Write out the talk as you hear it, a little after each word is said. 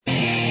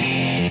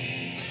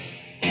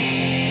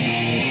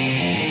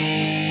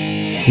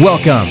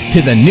Welcome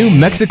to the New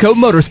Mexico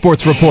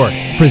Motorsports Report,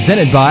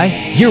 presented by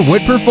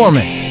Yearwood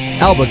Performance,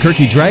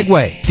 Albuquerque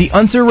Dragway, the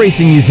Unser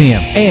Racing Museum,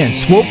 and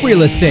Swope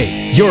Real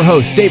Estate. Your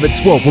host, David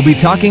Swope, will be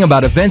talking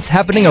about events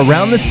happening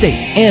around the state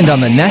and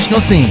on the national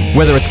scene,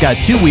 whether it's got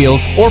 2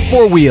 wheels or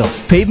 4 wheels,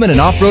 pavement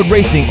and off-road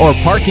racing, or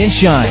park and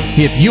shine.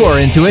 If you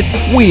are into it,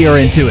 we are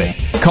into it.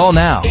 Call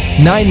now,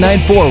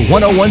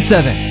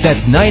 994-1017. That's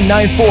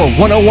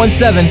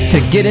 994-1017 to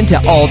get into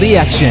all the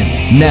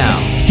action. Now,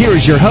 here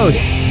is your host,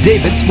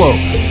 David Swope.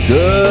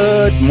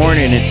 Good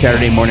morning. It's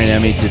Saturday morning. That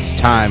means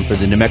it's time for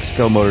the New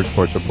Mexico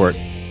Motorsports Report.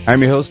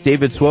 I'm your host,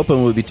 David Swope,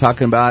 and we'll be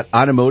talking about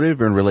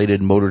automotive and related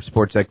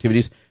motorsports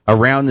activities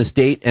around the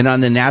state and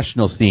on the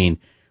national scene.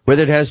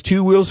 Whether it has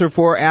 2 wheels or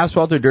 4,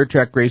 asphalt or dirt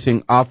track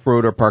racing,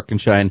 off-road or park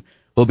and shine,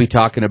 we'll be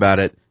talking about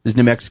it. This is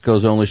New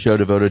Mexico's only show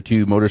devoted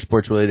to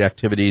motorsports-related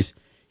activities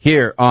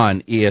here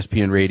on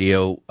ESPN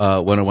Radio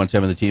 101.7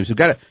 The Team. So we've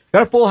got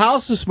a full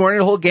house this morning.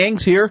 The whole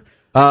gang's here.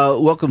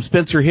 Welcome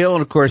Spencer Hill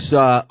and, of course,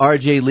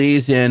 RJ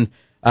Lees and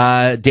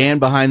Dan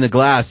behind the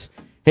glass.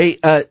 Hey,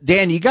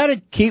 Dan, you got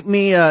to keep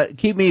me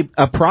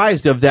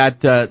apprised of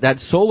that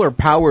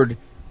solar-powered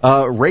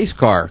race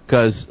car,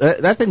 because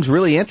that thing's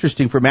really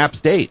interesting for Map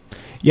State.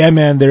 Yeah,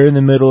 man, they're in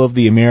the middle of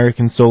the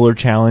American Solar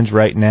Challenge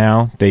right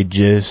now. They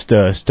just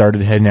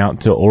started heading out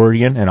to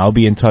Oregon, and I'll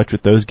be in touch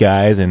with those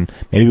guys, and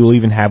maybe we'll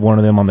even have one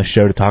of them on the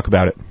show to talk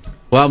about it.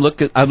 Well,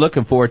 I'm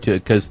looking forward to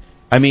it, because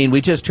I mean,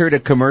 we just heard a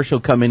commercial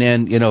coming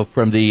in,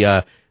 from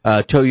the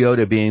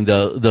Toyota being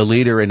the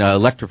leader in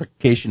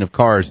electrification of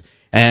cars.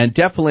 And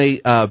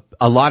definitely a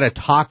lot of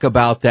talk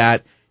about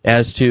that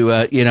as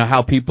to,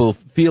 how people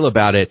feel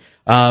about it.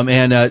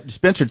 And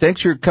Spencer,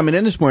 thanks for coming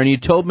in this morning. You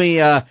told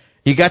me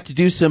you got to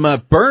do some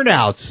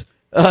burnouts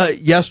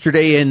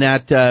yesterday in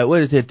that,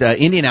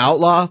 Indian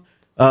Outlaw.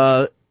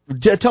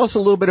 Tell us a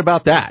little bit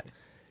about that.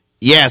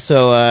 Yeah,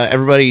 so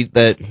everybody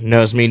that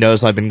knows me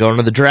knows I've been going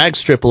to the drag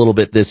strip a little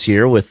bit this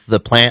year with the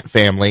Plant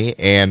family,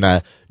 and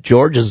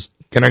George is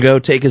going to go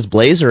take his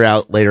Blazer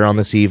out later on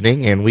this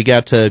evening, and we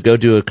got to go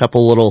do a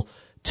couple little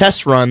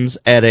test runs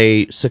at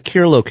a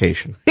secure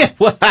location. Yeah,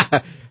 well,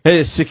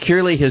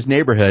 securely his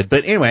neighborhood.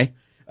 But anyway,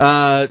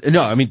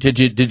 no, I mean, did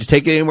you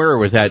take it anywhere, or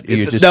was that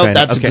you just? No,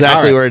 that's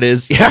exactly where it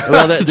is. Yeah,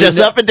 well, just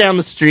up and down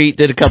the street.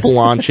 Did a couple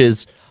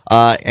launches,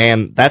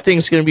 and that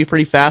thing's going to be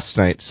pretty fast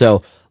tonight.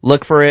 So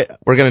look for it.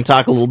 We're going to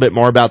talk a little bit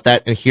more about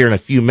that here in a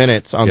few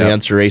minutes on the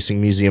Unser Racing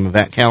Museum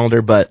event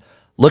calendar. But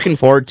looking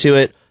forward to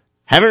it.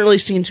 Haven't really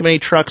seen too many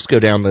trucks go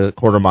down the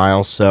quarter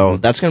mile, so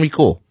that's going to be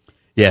cool.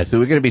 Yeah, so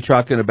we're going to be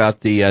talking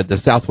about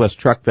the Southwest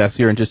Truck Fest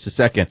here in just a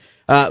second.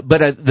 But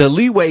the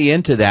leeway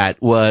into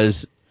that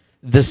was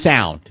the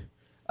sound.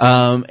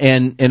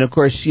 And of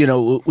course,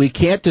 we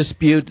can't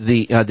dispute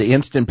the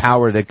instant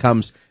power that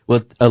comes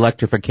with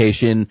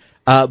electrification,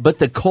 but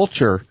the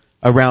culture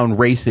around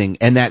racing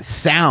and that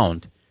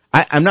sound,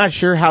 I'm not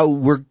sure how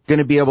we're going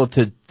to be able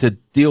to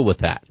deal with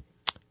that.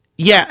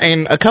 Yeah,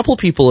 and a couple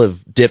people have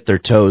dipped their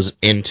toes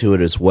into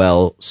it as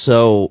well,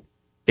 so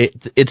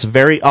it's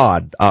very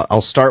odd.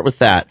 I'll start with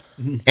that.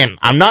 And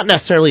I'm not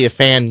necessarily a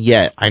fan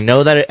yet. I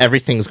know that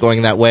everything's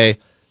going that way.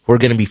 We're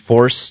going to be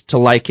forced to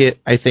like it,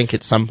 I think,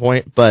 at some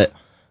point. But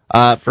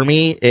for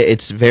me,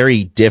 it's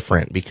very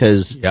different,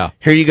 because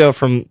here you go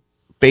from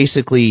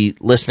basically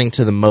listening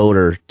to the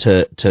motor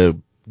to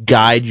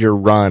guide your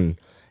run,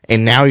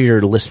 and now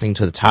you're listening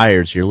to the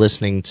tires. You're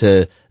listening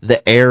to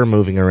the air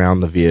moving around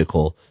the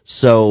vehicle.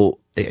 So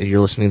you're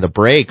listening to the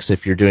brakes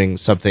if you're doing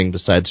something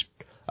besides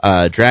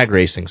drag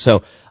racing.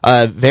 So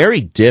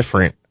very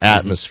different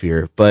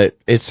atmosphere, but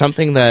it's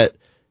something that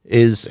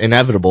is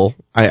inevitable.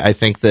 I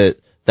think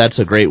that's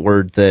a great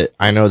word that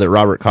I know that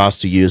Robert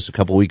Costa used a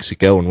couple weeks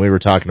ago when we were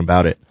talking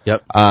about it.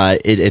 Yep.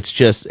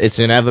 It's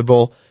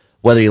inevitable.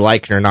 Whether you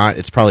like it or not,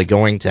 it's probably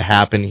going to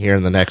happen here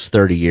in the next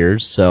 30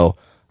 years. So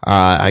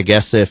I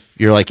guess if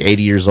you're like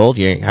 80 years old,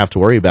 you ain't have to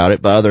worry about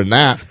it. But other than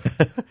that,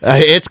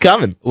 it's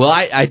coming. Well,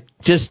 I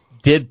just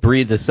did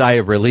breathe a sigh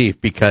of relief,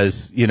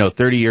 because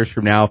 30 years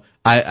from now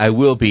I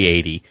will be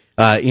 80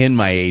 in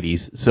my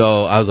 80s.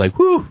 So I was like,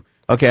 whew,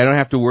 okay, I don't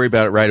have to worry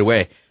about it right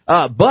away.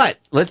 But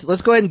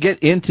let's go ahead and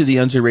get into the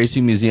Unser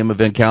Racing Museum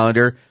event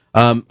calendar.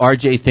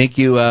 RJ, thank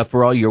you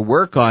for all your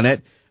work on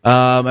it.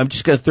 I'm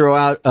just going to throw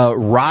out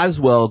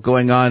Roswell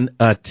going on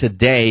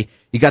today.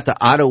 You got the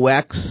Auto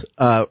X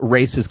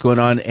races going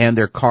on, and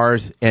their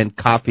cars and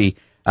coffee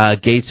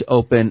gates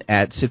open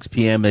at 6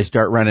 p.m. They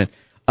start running.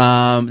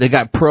 They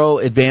got pro,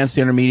 advanced,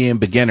 intermediate, and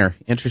beginner.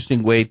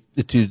 Interesting way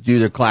to do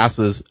their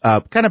classes,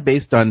 kind of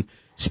based on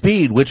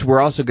speed, which we're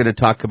also going to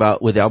talk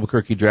about with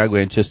Albuquerque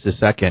Dragway in just a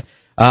second.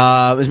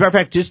 As a matter of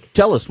fact, just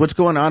tell us what's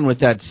going on with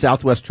that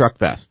Southwest Truck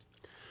Fest.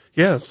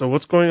 Yeah, so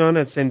what's going on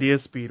at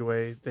Sandia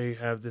Speedway they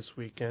have this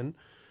weekend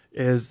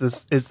is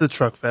the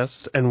Truck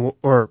Fest,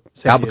 or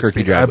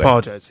Albuquerque Dragway. I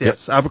apologize.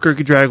 Yes, yep.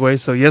 Albuquerque Dragway.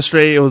 So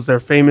yesterday it was their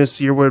famous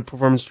Yearwood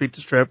Performance Street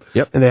to Strip,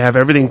 and they have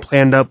everything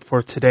planned up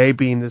for today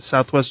being the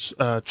Southwest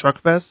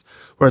Truck Fest,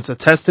 where it's a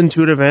test and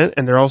toot event,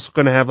 and they're also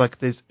going to have like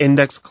these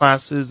index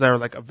classes that are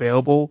like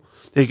available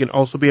that you can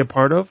also be a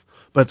part of.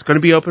 But it's going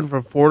to be open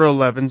from 4 to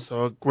 11,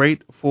 so a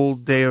great full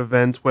day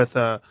event with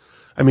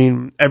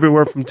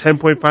everywhere from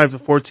 10.5 to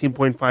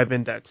 14.5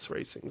 index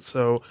racing.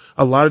 So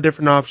a lot of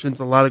different options,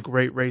 a lot of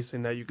great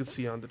racing that you can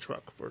see on the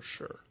truck for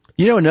sure.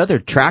 You know, another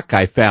track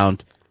I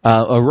found,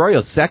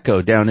 Arroyo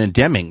Seco down in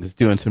Deming is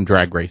doing some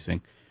drag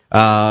racing.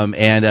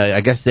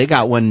 I guess they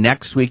got one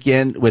next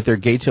weekend with their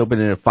gates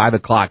opening at 5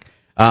 o'clock.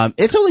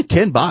 It's only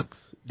 $10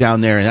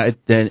 down there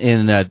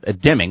in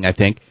Deming, I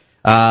think.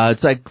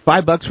 It's like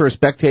 $5 for a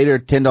spectator,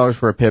 $10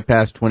 for a pit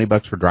pass,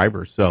 $20 for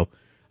drivers. So,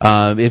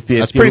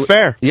 that's pretty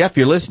fair. Yeah, if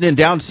you're listening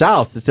down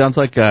south, it sounds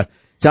like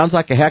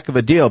a heck of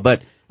a deal.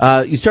 But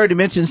you started to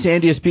mention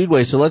Sandia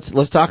Speedway, so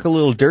let's talk a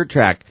little dirt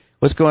track.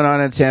 What's going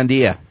on at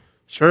Sandia?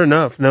 Sure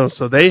enough, no.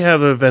 So they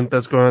have an event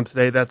that's going on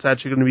today. That's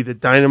actually going to be the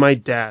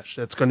Dynamite Dash.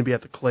 That's going to be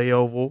at the Clay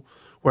Oval,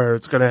 where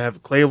it's going to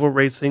have Clay Oval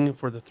racing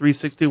for the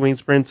 360 wing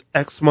sprints,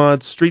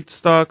 X-Mod, street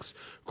stocks,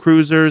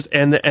 cruisers,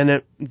 and the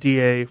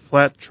NMDA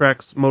flat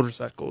tracks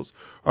motorcycles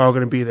are all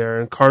going to be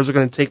there. And cars are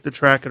going to take the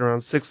track at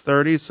around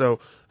 6:30. So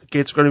the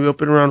gates are going to be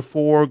open around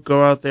 4.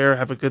 Go out there,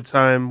 have a good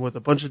time with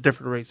a bunch of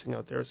different racing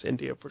out there. It's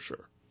India for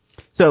sure.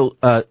 So,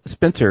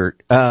 Spencer,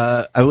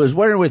 I was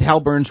wondering with Hal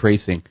Burns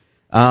Racing,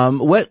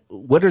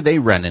 what are they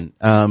running?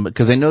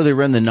 Because I know they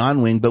run the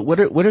non-wing, but what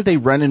are they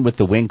running with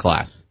the wing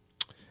class?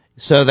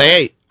 So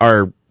they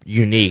are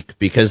unique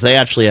because they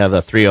actually have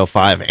a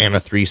 305 and a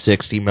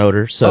 360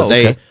 motor. So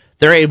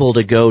they're able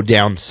to go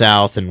down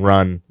south and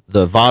run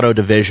the Votto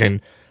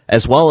division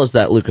as well as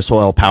that Lucas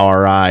Oil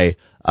Power I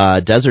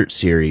Desert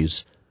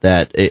Series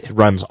that it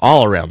runs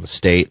all around the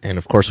state. And,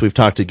 of course, we've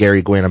talked to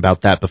Gary Gwynn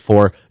about that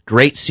before.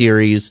 Great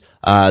series.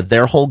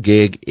 Their whole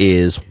gig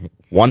is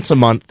once a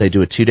month. They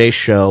do a 2-day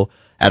show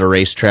at a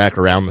racetrack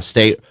around the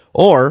state.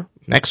 Or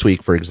next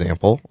week, for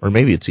example, or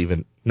maybe it's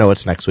even... No,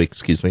 it's next week,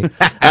 excuse me.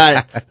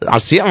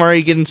 I'll see, I'm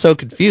already getting so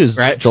confused.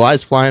 Right.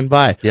 July's flying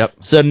by. Yep.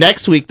 So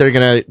next week they're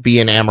going to be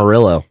in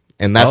Amarillo,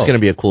 and that's going to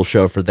be a cool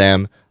show for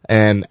them.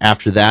 And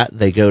after that,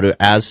 they go to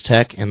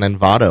Aztec and then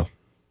Votto.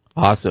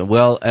 Awesome.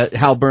 Well,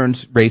 Hal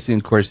Burns Racing,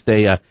 of course,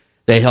 they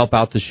help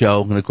out the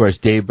show, and of course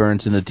Dave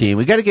Burns and the team.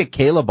 We got to get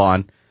Caleb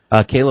on,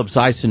 Caleb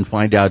Sison,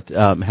 find out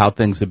how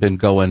things have been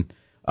going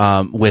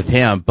with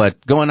him.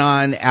 But going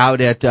on out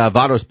at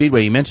Votto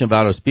Speedway, you mentioned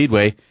Votto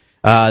Speedway.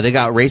 They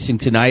got racing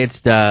tonight.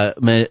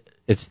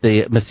 It's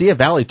the Mesilla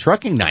Valley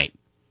Trucking Night.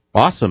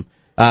 Awesome.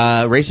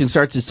 Racing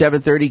starts at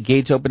 7:30.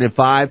 Gates open at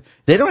 5.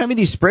 They don't have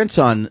any sprints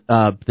on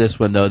this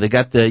one though. They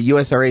got the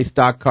USRA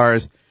stock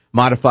cars,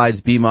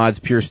 modifieds, B mods,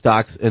 pure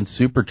stocks, and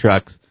super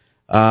trucks.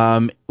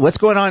 What's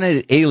going on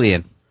at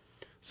Alien?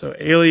 So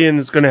Alien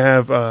is going to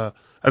have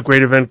a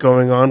great event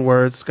going on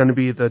where it's going to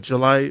be the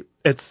July.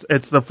 It's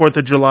the 4th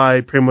of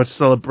July pretty much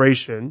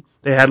celebration.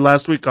 They had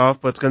last week off,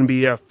 but it's going to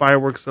be a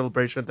fireworks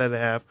celebration that they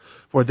have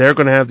where they're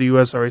going to have the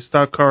USRA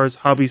stock cars,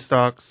 hobby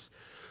stocks.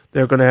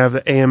 They're going to have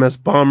the AMS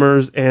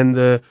Bombers and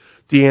the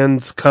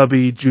Deanne's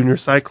Cubby Junior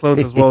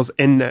Cyclones as well as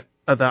the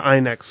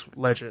INEX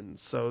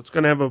Legends. So it's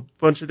going to have a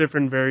bunch of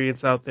different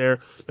variants out there.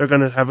 They're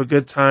going to have a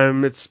good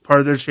time. It's part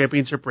of their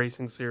championship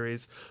racing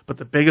series. But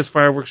the biggest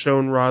fireworks show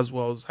in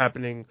Roswell is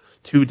happening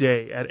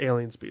today at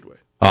Alien Speedway.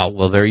 Oh,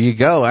 well, there you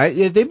go.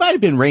 They might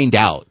have been rained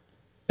out.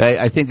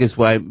 I think is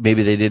why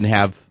maybe they didn't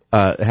have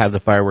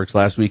the fireworks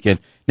last weekend.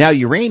 Now,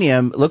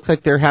 Uranium, looks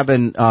like they're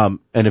having an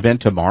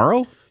event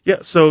tomorrow? Yeah,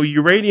 so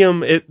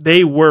Uranium,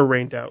 they were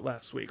rained out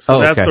last week. So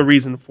that's the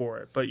reason for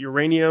it. But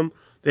Uranium,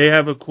 they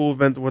have a cool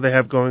event where they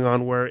have going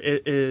on where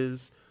it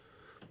is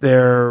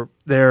their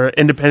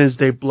Independence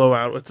Day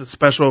blowout. It's a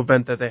special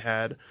event that they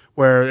had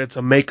where it's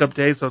a makeup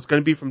day. So it's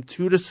going to be from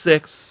 2 to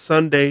 6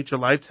 Sunday,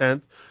 July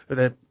 10th.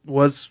 That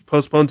was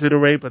postponed to the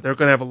race, but they're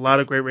going to have a lot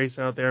of great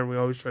racing out there, and we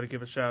always try to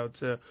give a shout out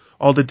to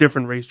all the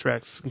different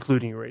racetracks,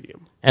 including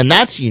Uranium. And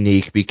that's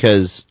unique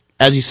because,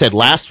 as you said,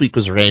 last week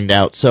was rained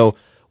out. So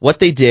what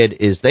they did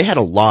is they had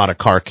a lot of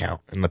car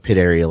count in the pit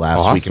area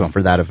last weekend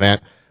for that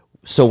event.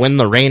 So when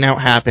the rain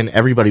out happened,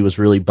 everybody was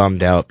really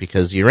bummed out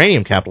because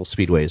Uranium Capital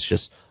Speedway is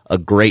just a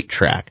great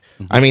track.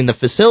 Mm-hmm. I mean, the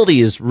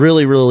facility is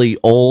really, really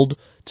old,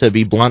 to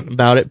be blunt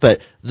about it, but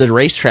the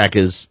racetrack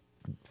is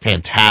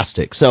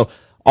fantastic. So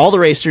all the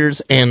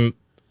racers and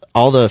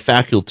all the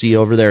faculty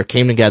over there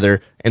came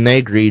together, and they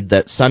agreed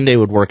that Sunday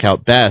would work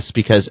out best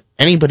because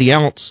anybody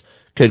else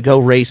could go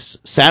race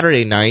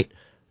Saturday night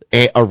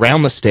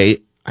around the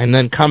state and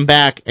then come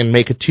back and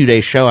make a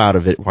 2-day show out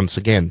of it once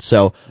again.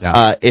 So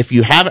if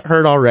you haven't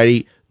heard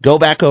already, go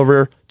back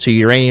over to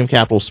Uranium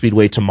Capital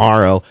Speedway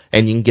tomorrow,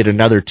 and you can get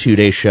another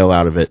 2-day show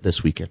out of it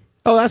this weekend.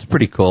 Oh, that's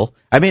pretty cool.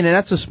 I mean, and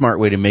that's a smart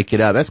way to make it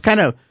up. That's kind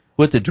of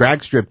what the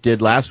drag strip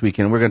did last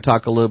weekend. We're going to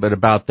talk a little bit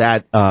about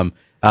that,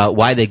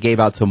 why they gave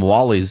out some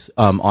Wallies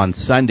on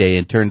Sunday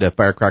and turned to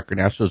Firecracker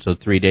National to a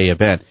 3-day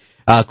event.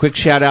 Quick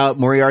shout-out,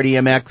 Moriarty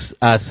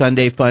MX,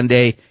 Sunday Fun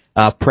Day,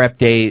 Prep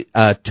Day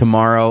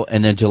tomorrow,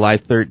 and then July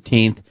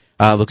 13th.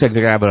 Looks like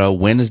they're going to have a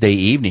Wednesday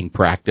evening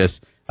practice,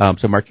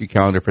 so mark your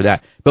calendar for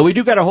that. But we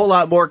do got a whole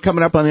lot more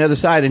coming up on the other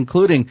side,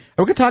 including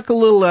we're going to talk a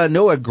little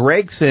Noah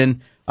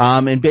Gragson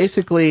and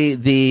basically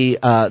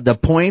the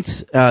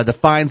points, the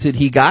fines that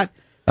he got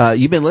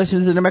You've been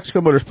listening to the New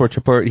Mexico Motorsports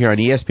Report here on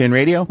ESPN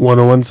Radio.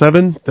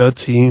 1017, The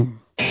Team.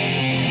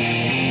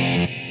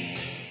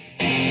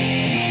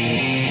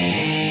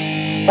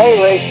 Hey,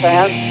 race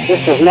fans.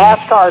 This is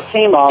NASCAR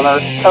team owner,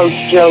 Coach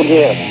Joe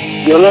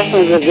Gibbs. You're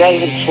listening to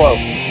David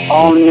Swope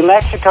on New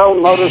Mexico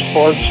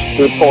Motorsports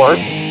Report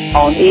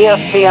on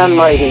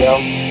ESPN Radio,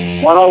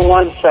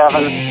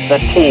 1017, The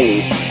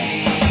Team.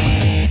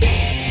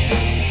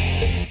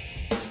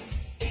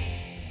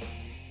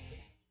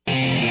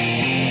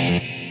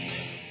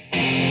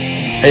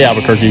 Hey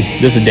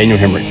Albuquerque, this is Daniel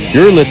Hemrick.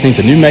 You're listening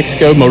to New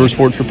Mexico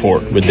Motorsports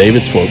Report with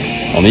David Swope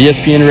on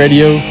ESPN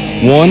Radio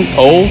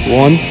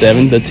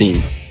 1017 The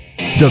Team.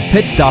 The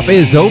pit stop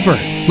is over.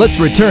 Let's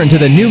return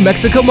to the New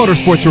Mexico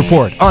Motorsports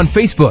Report on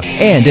Facebook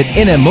and at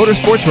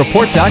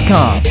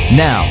nmmotorsportsreport.com.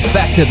 Now,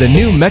 back to the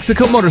New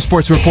Mexico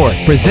Motorsports Report,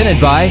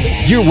 presented by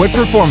Yearwood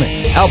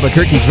Performance,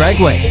 Albuquerque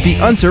Dragway, the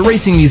Unser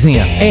Racing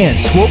Museum, and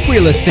Swope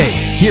Real Estate.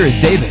 Here is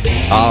David.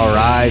 All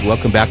right,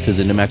 welcome back to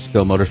the New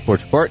Mexico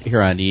Motorsports Report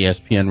here on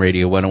ESPN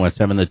Radio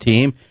 1017 The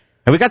Team.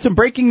 And we got some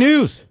breaking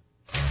news.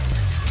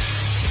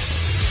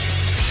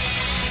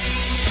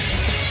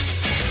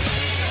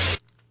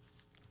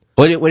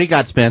 What do you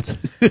got, Spence?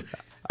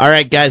 All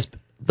right, guys.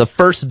 The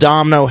first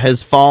domino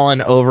has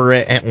fallen over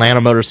at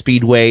Atlanta Motor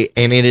Speedway,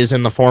 and it is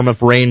in the form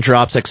of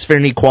raindrops.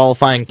 Xfinity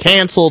qualifying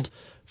canceled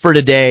for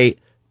today.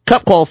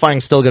 Cup qualifying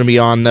still going to be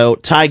on, though.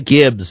 Ty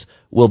Gibbs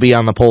will be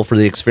on the pole for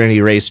the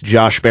Xfinity race.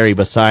 Josh Berry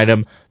beside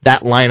him.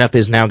 That lineup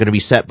is now going to be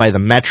set by the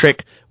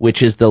metric,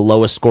 which is the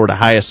lowest score to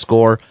highest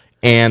score,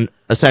 and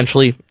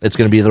essentially it's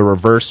going to be the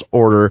reverse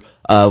order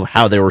of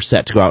how they were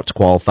set to go out to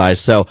qualify.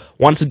 So,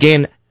 once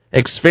again,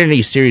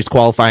 Xfinity Series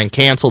qualifying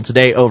canceled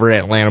today over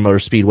at Atlanta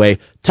Motor Speedway.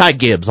 Ty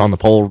Gibbs on the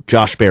pole,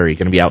 Josh Berry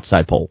going to be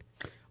outside pole.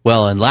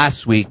 Well, and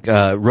last week,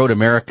 Road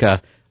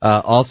America,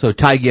 also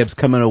Ty Gibbs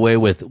coming away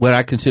with what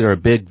I consider a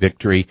big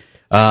victory.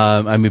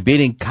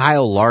 Beating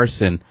Kyle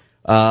Larson.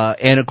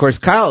 And, of course,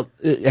 Kyle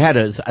had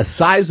a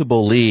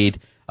sizable lead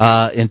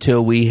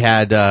until we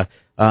had an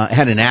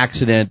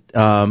accident.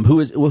 Who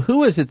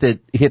was it that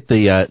hit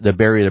the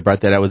barrier that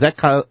brought that out? Was that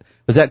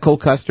Cole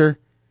Custer?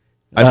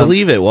 I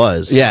believe it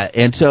was. Yeah,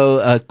 and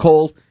so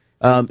Cole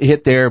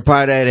hit there,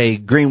 probably had a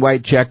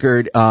green-white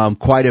checkered,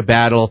 quite a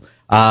battle,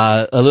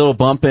 a little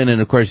bumping,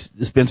 and of course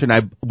Spencer and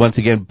I once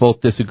again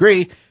both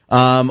disagree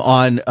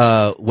on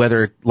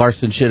whether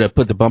Larson should have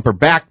put the bumper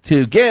back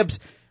to Gibbs.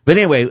 But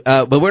anyway,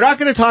 but we're not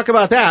going to talk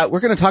about that.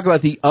 We're going to talk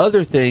about the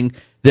other thing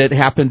that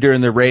happened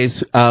during the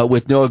race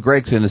with Noah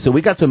Gragson. So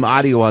we got some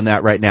audio on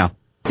that right now.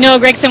 Noah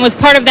Gragson was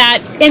part of that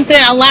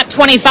incident on lap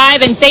 25,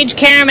 and Sage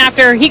Karam,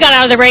 after he got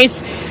out of the race,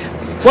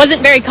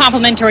 wasn't very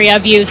complimentary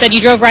of you, said you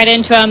drove right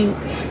into him.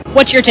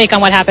 What's your take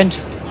on what happened?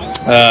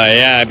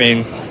 I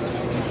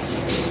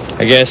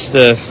guess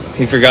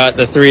he forgot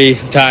the 3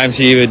 times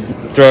he would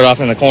throw it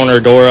off in the corner,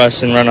 door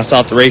us, and run us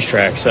off the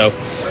racetrack. So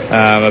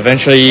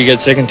eventually you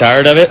get sick and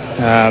tired of it.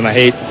 I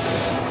hate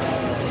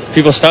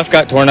people's stuff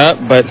got torn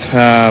up, but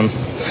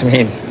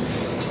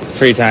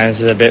 3 times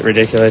is a bit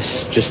ridiculous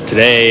just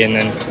today, and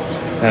then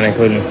not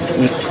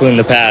including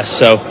the past.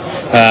 So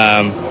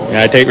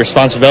I take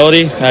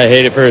responsibility. I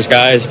hate it for his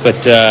guys, but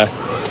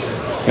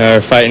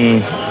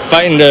fighting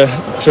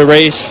to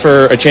race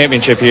for a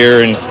championship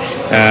here, and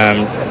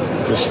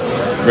just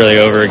really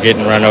over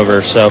getting run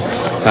over. So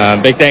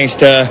big thanks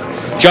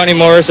to Johnny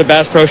Morris at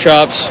Bass Pro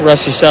Shops,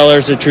 Rusty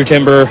Sellers at True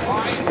Timber,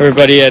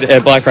 everybody at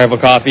Black Rifle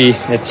Coffee.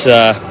 It's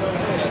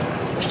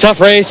a tough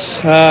race.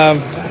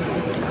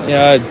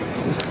 I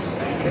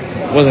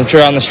wasn't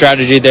sure on the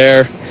strategy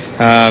there.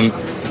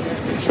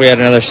 If we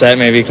had another set,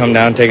 maybe come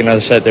down, take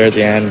another set there at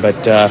the end. But,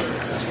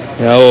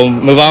 we'll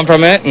move on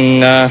from it and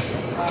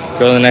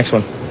go to the next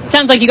one.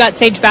 Sounds like you got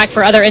Sage back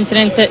for other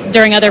incidents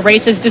during other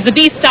races. Does the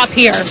beef stop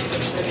here?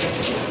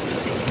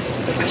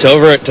 It's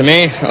over it to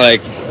me.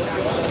 Like,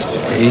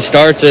 he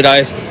starts it,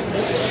 I'm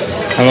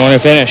the one who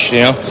finished,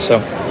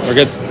 so we're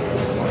good.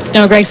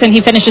 Noah Gragson,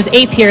 he finishes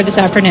 8th here this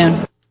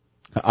afternoon.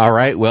 All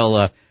right,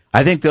 well,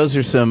 I think those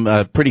are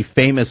some pretty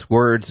famous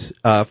words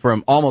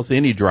from almost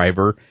any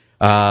driver.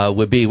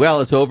 Would be,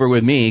 well, it's over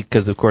with me,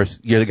 because, of course,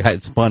 you're the guy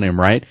that spun him,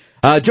 right?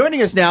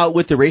 Joining us now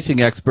with the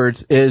racing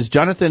experts is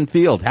Jonathan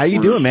Field. How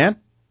you doing, man?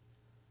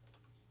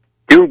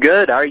 Doing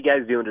good. How are you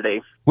guys doing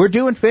today? We're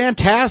doing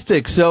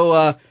fantastic.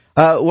 So,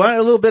 want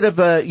a little bit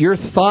of your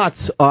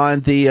thoughts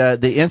on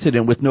the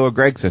incident with Noah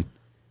Gragson?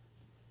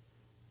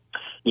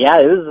 Yeah,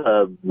 it was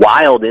a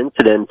wild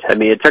incident.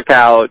 It took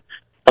out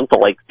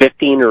something like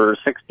 15 or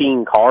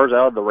 16 cars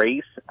out of the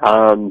race.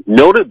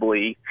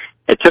 Notably,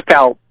 it took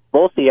out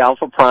both the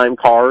Alpha Prime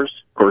cars,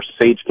 of course,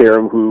 Sage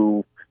Karam,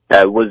 who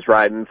was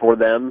driving for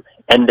them,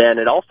 and then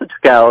it also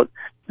took out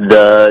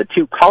the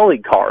 2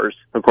 colleague cars.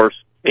 Of course,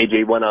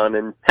 AJ went on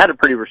and had a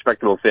pretty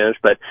respectable finish,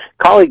 but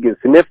colleague is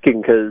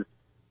significant because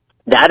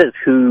that is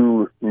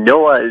who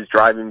Noah is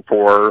driving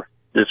for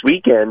this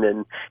weekend,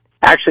 and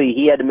actually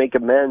he had to make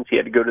amends. He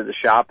had to go to the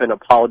shop and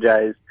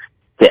apologize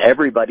to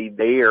everybody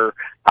there.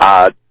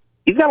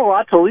 he's got a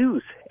lot to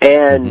lose.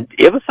 And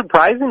it was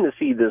surprising to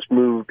see this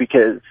move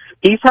because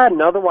he's had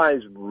an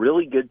otherwise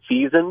really good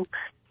season,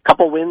 a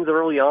couple wins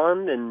early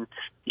on, and,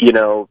 you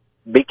know,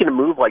 making a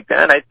move like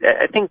that,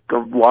 I think a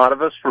lot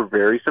of us were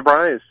very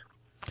surprised.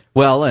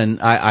 Well, and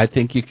I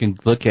think you can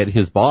look at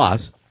his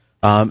boss,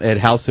 at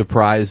how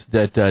surprised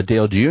that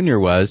Dale Jr.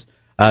 was.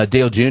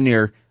 Dale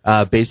Jr.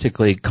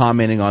 Basically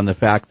commenting on the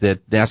fact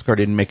that NASCAR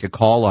didn't make a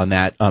call on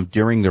that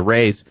during the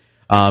race,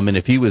 and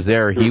if he was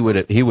there, he would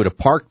have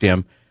parked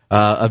him.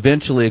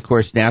 Eventually, of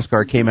course,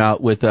 NASCAR came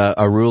out with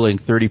a ruling: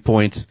 30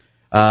 points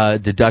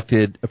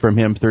deducted from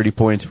him, 30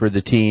 points for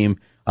the team,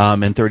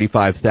 and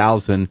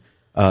 $35,000.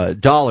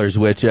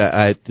 Which,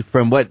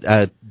 from what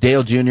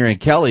Dale Jr. and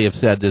Kelly have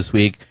said this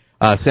week,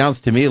 sounds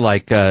to me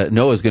like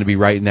Noah's going to be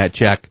writing that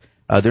check.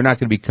 They're not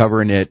going to be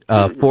covering it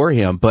for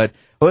him. But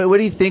what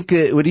do you think?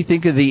 What do you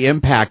think of the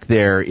impact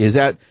there? Is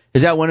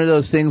that one of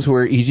those things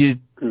where he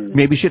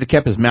maybe should have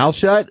kept his mouth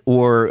shut,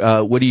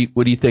 or what do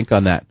you think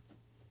on that?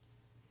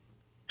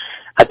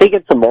 I think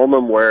it's a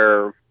moment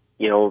where,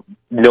 you know,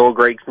 Noah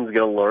Gregson's going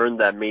to learn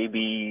that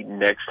maybe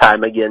next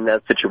time I get in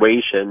that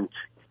situation,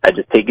 I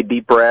just take a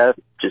deep breath,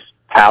 just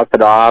pass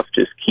it off,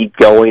 just keep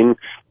going,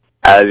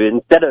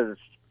 instead of,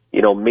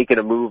 you know, making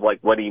a move like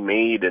what he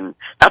made. And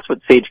that's what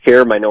Sage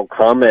Karam, I know,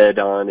 commented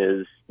on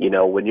is, you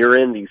know, when you're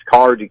in these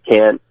cars, you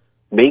can't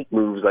make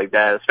moves like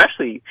that,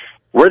 especially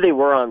where they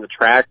were on the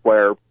track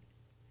where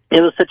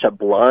it was such a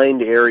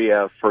blind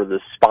area for the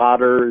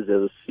spotters. It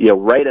was, you know,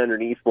 right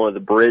underneath one of the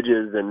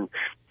bridges, and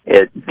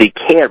they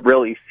can't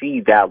really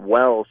see that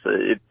well, so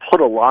it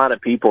put a lot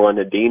of people in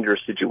a dangerous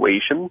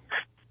situation.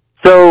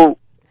 So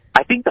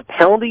I think the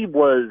penalty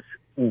was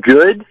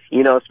good,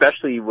 you know,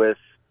 especially with,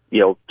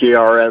 you know,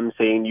 JRM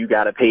saying you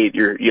got to pay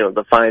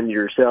the fine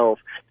yourself.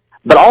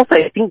 But also,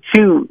 I think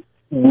too,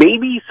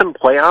 maybe some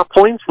playoff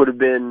points would have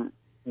been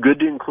good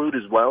to include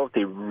as well if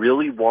they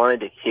really wanted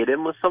to hit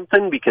him with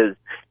something, because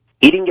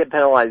he didn't get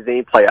penalized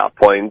any playoff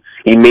points.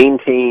 He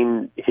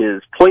maintained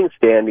his point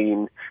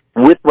standing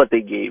with what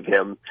they gave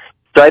him.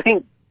 So I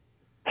think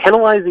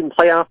penalizing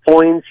playoff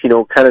points, you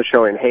know, kind of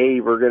showing, hey,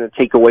 we're going to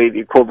take away the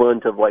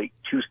equivalent of like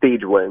 2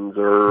 stage wins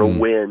or a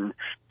win,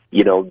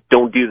 you know,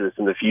 don't do this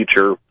in the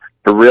future,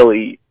 to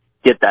really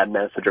get that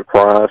message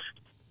across.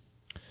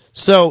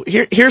 So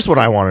here's what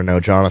I want to know,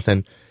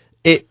 Jonathan.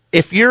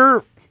 If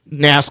you're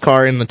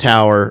NASCAR in the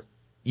tower,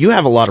 you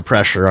have a lot of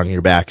pressure on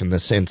your back in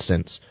this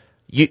instance.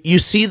 You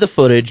see the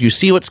footage, you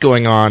see what's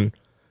going on,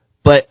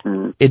 but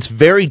it's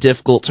very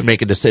difficult to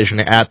make a decision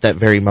at that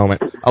very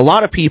moment. A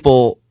lot of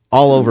people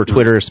all over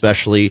Twitter,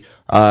 especially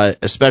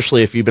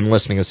if you've been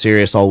listening to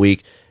Sirius all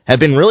week, have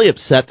been really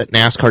upset that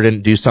NASCAR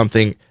didn't do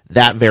something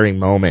that very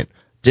moment,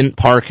 didn't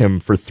park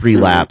him for 3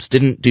 laps,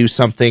 didn't do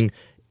something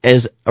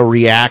as a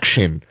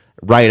reaction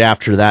right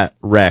after that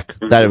wreck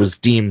that it was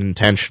deemed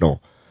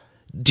intentional.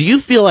 Do you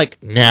feel like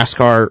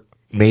NASCAR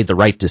made the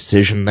right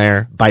decision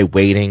there by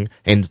waiting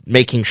and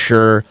making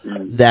sure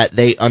that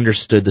they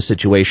understood the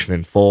situation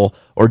in full?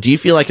 Or do you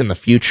feel like in the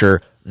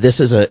future, this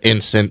is an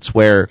instance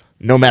where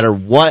no matter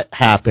what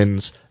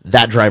happens,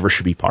 that driver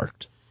should be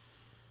parked?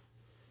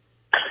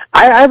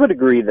 I would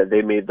agree that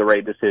they made the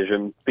right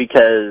decision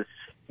because,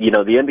 you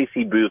know, the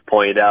NBC booth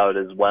pointed out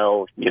as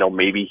well, you know,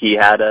 maybe he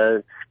had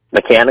a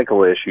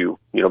mechanical issue.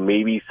 You know,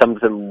 maybe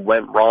something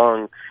went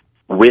wrong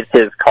with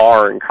his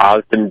car and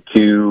caused him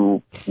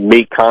to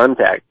make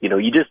contact. You know,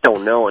 you just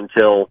don't know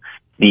until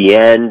the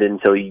end,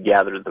 until you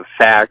gather the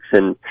facts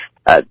and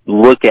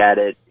look at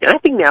it. And I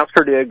think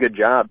NASCAR did a good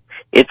job.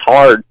 It's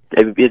hard.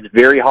 It's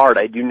very hard.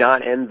 I do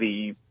not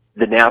envy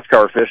the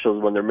NASCAR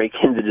officials when they're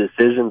making the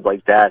decisions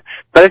like that.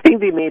 But I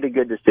think they made a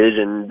good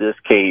decision in this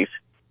case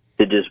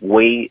to just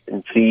wait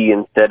and see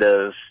instead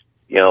of,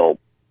 you know,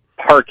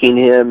 parking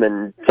him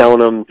and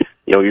telling him,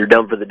 you know, you're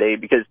done for the day,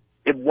 because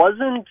it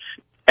wasn't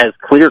as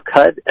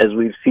clear-cut as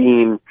we've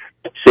seen,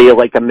 say,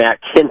 like a Matt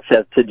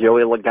Kenseth to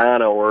Joey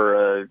Logano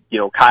or, you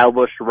know, Kyle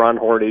Busch to Ron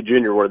Hornaday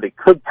Jr., where they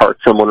could park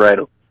someone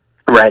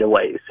right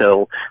away.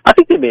 So I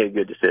think they made a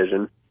good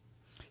decision.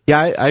 Yeah,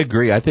 I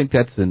agree. I think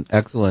that's an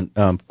excellent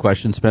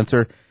question,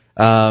 Spencer,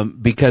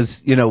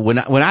 because, you know, when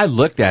I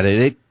looked at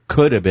it, it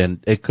could have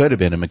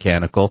been a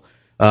mechanical,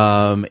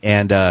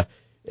 and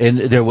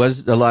there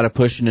was a lot of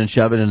pushing and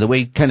shoving, and the way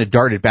he kind of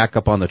darted back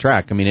up on the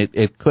track. I mean,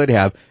 it could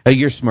have.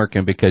 You're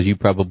smirking because you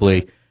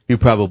probably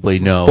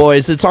know.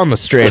 Boys, it's on the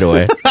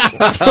straightaway.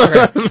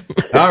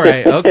 All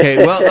right. Okay.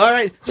 Well, all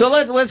right. So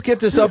let's get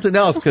to something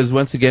else, because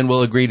once again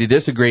we'll agree to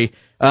disagree.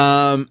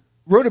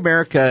 Road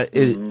America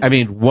is, I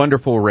mean,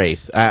 wonderful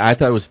race. I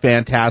thought it was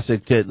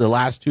fantastic. The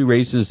last 2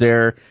 races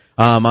there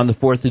on the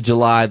 4th of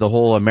July, the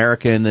whole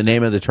America in the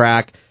name of the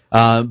track,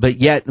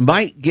 but yet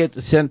might get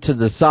sent to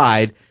the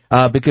side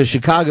because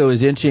Chicago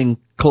is inching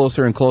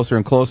closer and closer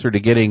and closer to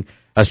getting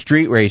a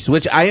street race,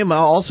 which I am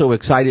also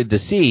excited to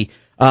see.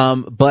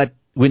 But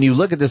when you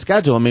look at the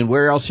schedule, I mean,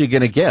 where else are you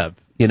going to give?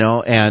 You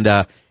know, and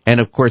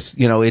of course,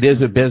 you know, it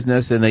is a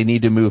business and they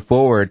need to move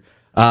forward.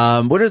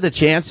 What are the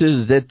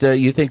chances that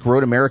you think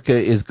Road America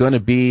is going to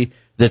be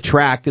the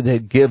track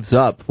that gives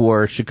up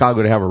for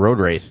Chicago to have a road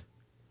race?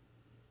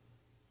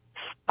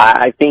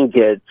 I think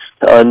it's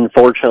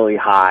unfortunately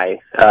high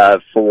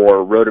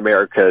for Road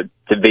America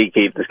to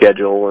vacate the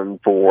schedule and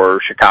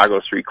for Chicago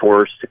Street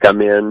Course to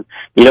come in.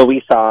 You know,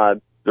 we saw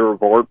the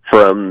report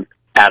from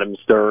Adam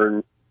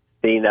Stern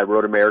saying that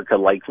Road America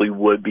likely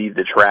would be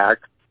the track.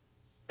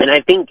 And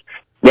I think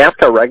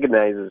NASCAR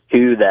recognizes,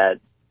 too,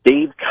 that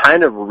they've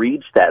kind of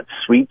reached that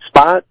sweet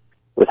spot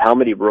with how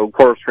many road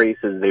course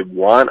races they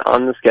want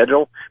on the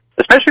schedule,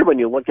 especially when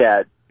you look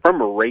at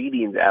from a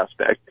ratings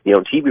aspect. You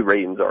know, TV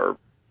ratings are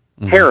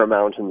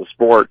paramount in the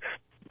sport.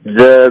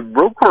 The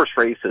road course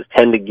races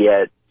tend to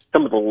get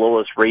some of the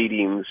lowest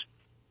ratings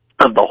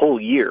of the whole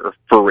year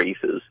for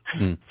races.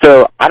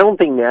 So I don't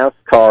think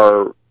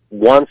NASCAR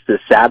wants to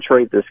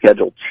saturate the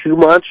schedule too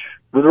much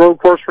with road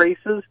course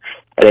races,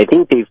 and I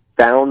think they've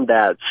found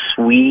that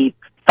sweet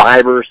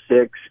 5 or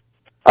 6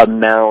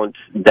 amount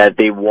that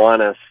they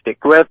want to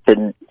stick with,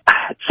 and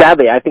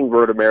sadly, I think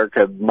Road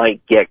America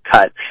might get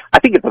cut. I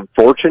think it's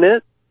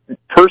unfortunate,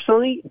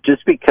 personally,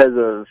 just because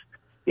of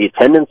the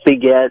attendance they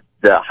get,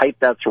 the hype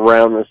that's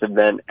around this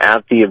event,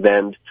 at the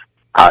event.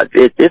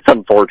 It's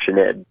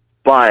unfortunate,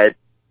 but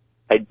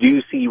I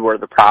do see where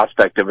the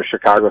prospect of a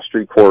Chicago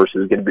Street Course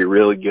is going to be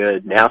really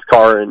good.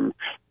 NASCAR in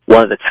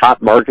one of the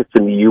top markets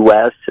in the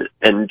U.S.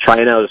 and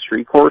trying out a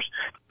street course,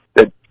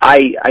 but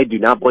I do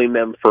not blame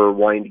them for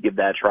wanting to give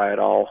that a try at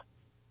all.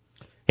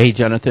 Hey,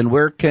 Jonathan,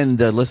 where can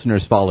the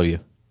listeners follow you?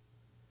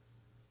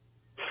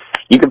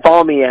 You can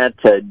follow me at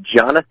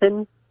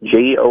Jonathan,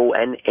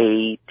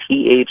 JONATHAN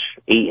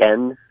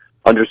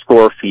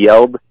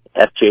 _Fjeld,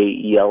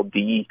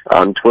 FJELD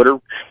on Twitter,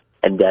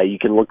 and you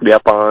can look me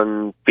up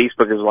on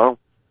Facebook as well.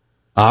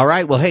 All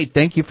right. Well, hey,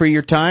 thank you for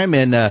your time,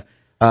 and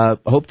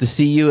hope to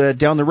see you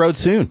down the road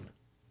soon.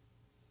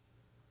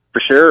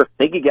 For sure.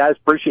 Thank you, guys.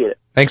 Appreciate it.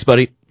 Thanks,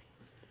 buddy.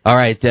 All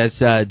right. That's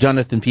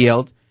Jonathan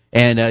Fjeld,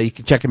 and you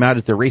can check him out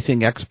at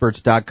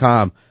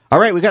theracingexperts.com. All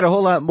right. We got a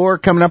whole lot more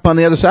coming up on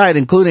the other side,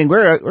 including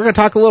we're going to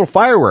talk a little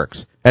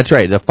fireworks. That's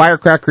right, the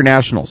Firecracker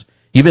Nationals.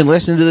 You've been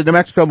listening to the New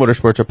Mexico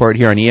Motorsports Report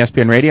here on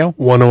ESPN Radio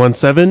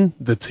 1017,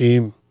 The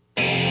Team.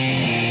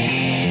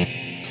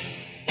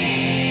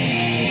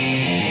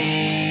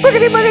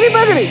 Boogity, boogity,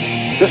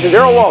 boogity. This is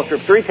Darrell Waltrip,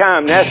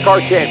 3-time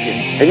NASCAR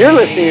champion, and you're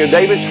listening to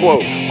David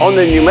Swope on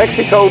the New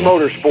Mexico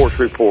Motorsports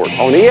Report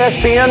on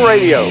ESPN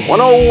Radio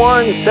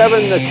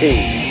 1017, The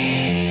Team.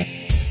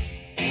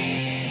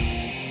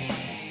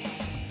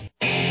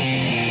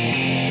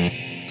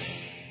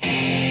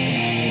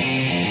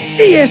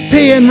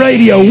 ESPN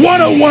Radio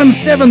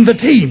 1017 The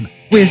Team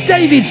with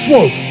David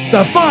Swope,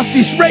 the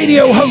fastest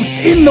radio host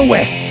in the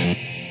West.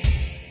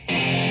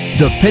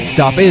 The pit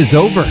stop is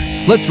over.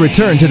 Let's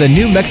return to the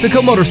New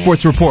Mexico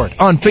Motorsports Report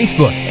on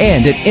Facebook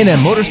and at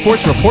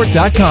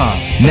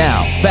nmmotorsportsreport.com.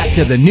 Now, back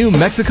to the New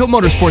Mexico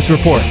Motorsports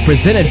Report,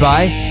 presented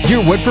by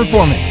Yearwood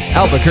Performance,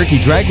 Albuquerque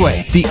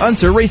Dragway, the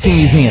Unser Racing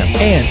Museum,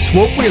 and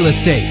Swope Real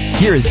Estate.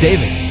 Here is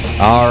David.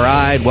 All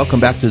right, welcome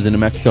back to the New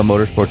Mexico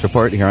Motorsports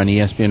Report here on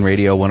ESPN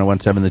Radio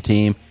 1017 The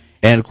Team.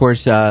 And, of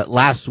course,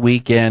 last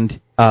weekend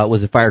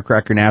was the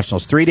Firecracker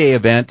Nationals 3-day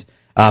event,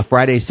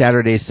 Friday,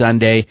 Saturday,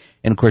 Sunday.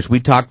 And, of course, we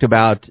talked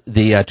about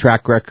the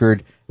track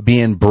record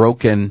being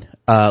broken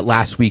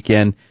last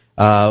weekend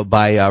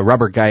by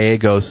Robert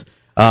Gallegos.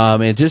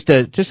 And just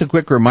a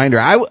quick reminder,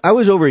 I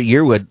was over at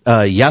Yearwood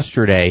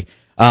yesterday,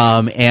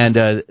 and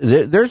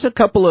there's a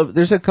couple of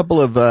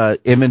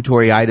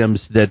inventory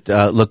items that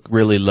look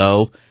really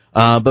low.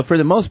 But for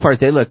the most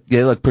part, they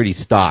look pretty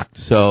stocked.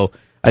 So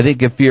I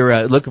think if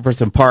you're looking for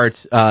some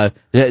parts,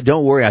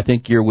 don't worry. I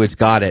think Yearwood's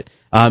got it.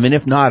 And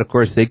if not, of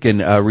course, they can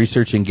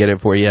research and get it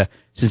for you.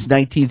 Since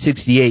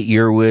 1968,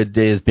 Yearwood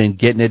has been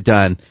getting it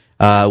done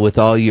with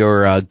all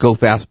your Go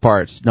Fast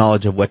parts,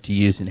 knowledge of what to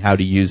use and how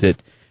to use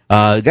it.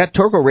 Got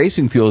Torco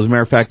Racing Fuel. As a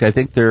matter of fact, I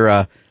think they're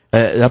up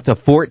to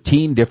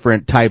 14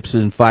 different types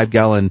in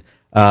 5-gallon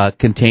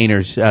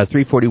containers.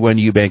 341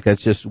 Eubank,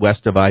 that's just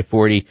west of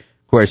I-40. Of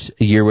course,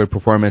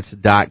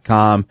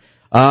 YearwoodPerformance.com.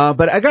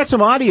 But I got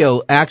some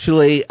audio,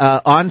 actually,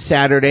 on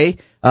Saturday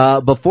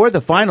before the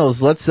finals.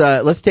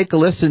 Let's take a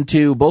listen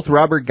to both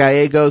Robert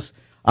Gallegos,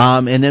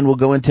 and then we'll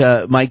go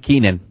into Mike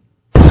Keenan.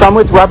 So I'm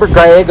with Robert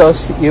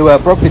Gallegos. You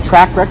broke the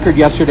track record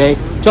yesterday.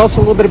 Tell us a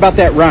little bit about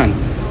that run.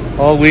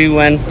 Well, we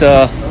went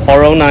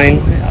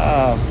 409.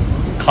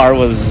 Car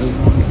was,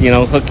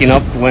 hooking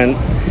up, went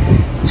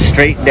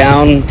straight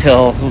down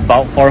till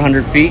about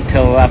 400 feet,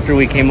 till after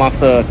we came off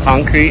the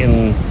concrete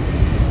and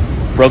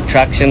broke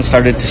traction,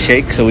 started to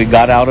shake, so we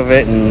got out of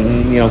it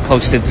and,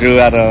 coasted through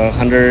at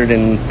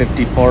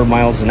 154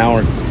 miles an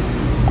hour.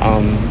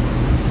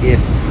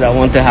 If that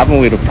wasn't to happen,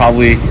 we would have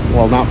we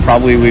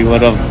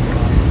would have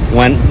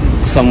went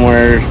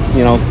somewhere,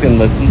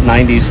 in the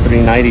 90s,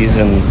 390s,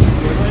 and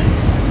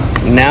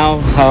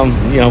now,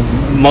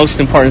 most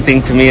important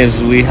thing to me is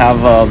we have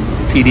a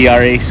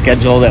PDRA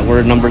schedule that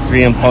we're number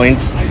 3 in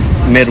points,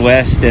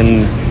 Midwest,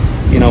 and,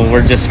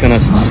 we're just going to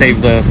save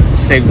the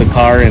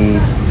car, and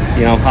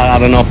I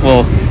don't know if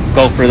we'll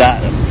go for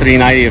that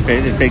 390.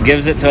 If it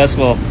gives it to us,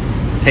 we'll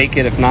take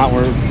it. If not,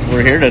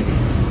 we're here to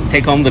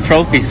take home the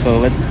trophy.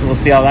 So we'll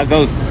see how that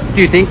goes. Do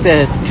you think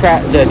the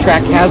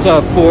track has a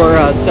 4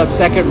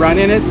 sub-second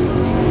run in it?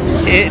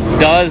 It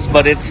does,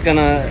 but it's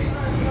gonna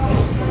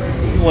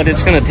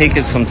take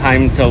is some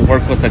time to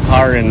work with the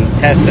car and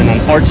test, and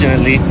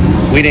unfortunately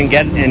we didn't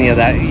get any of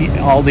that.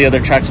 All the other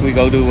tracks we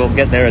go to, we'll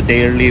get there a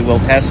day early,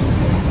 we'll test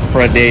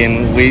for a day,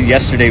 and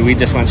yesterday we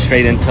just went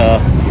straight into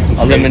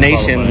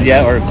elimination,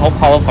 or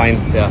qualifying.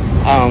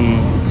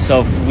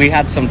 So we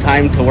had some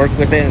time to work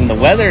with it, and the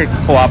weather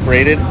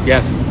cooperated.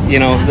 Yes.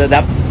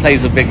 That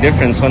plays a big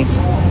difference. Once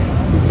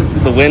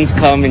the winds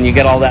come and you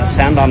get all that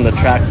sand on the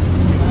track,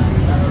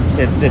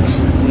 it's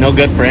no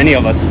good for any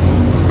of us.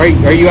 Are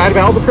you out of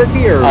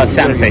Albuquerque or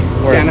Santa Fe?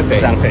 Santa Fe.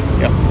 Santa Fe.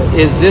 Yeah.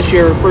 Is this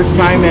your first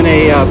time in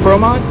a Pro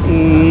Mod?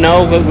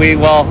 No, but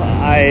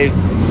I've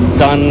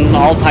done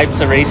all types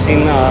of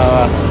racing.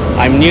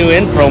 I'm new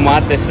in Pro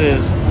Mod.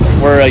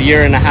 We're a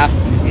year and a half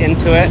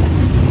into it,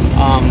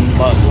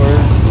 but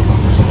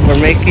we're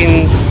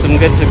making some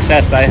good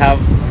success. I have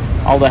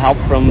all the help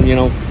from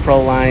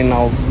Proline,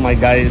 all my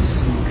guys,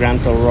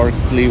 Grant O'Rourke,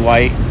 Lee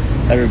White.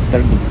 They're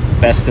the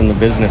best in the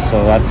business,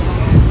 so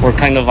we're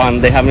kind of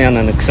they have me on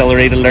an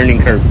accelerated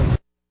learning curve.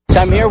 So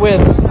I'm here with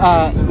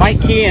Mike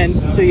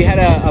Kean. So you had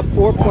a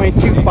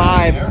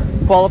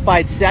 4.25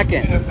 qualified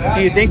second.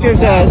 Do you think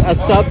there's a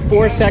sub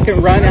 4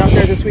 second run out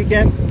there this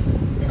weekend?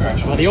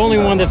 Well, the only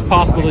one that's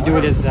possible to do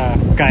it is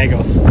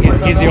Gallegos.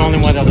 He's the only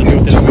one that'll do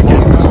it this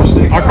weekend.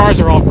 Our cars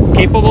are all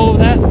capable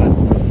of that, but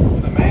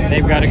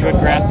they've got a good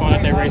grasp on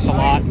it. They race a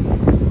lot.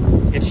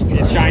 It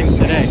shines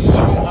today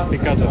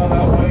because of it.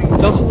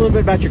 Tell us a little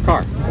bit about your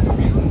car.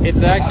 It's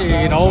actually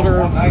an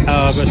older, it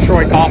was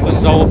Troy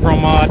Coughlin's old Pro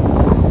Mod.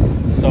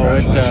 So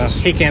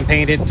he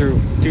campaigned it through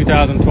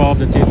 2012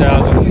 to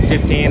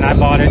 2015. I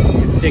bought it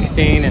at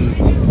 16, and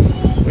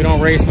we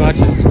don't race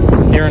much. It's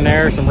here and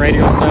there, some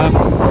radio stuff.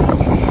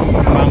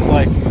 Come out and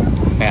play.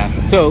 Yeah.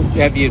 So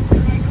have you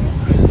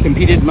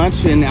competed much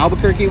in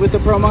Albuquerque with the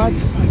Pro Mods?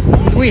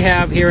 We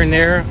have here and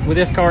there. With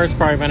this car, it's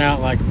probably been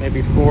out like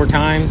maybe 4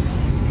 times.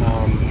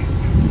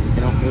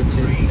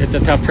 It's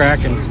a tough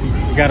track, and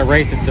you got to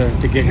race it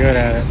to get good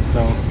at it.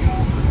 So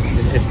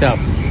it's tough.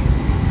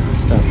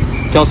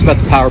 Tell us about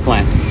the power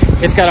plant.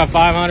 It's got a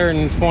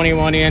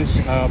 521-inch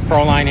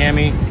Proline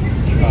Hemi,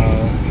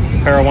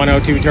 pair of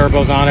 102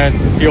 turbos on it,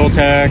 fuel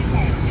tech,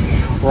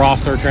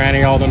 roster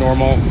tranny, all the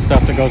normal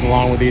stuff that goes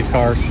along with these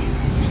cars.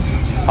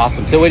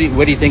 Awesome. So what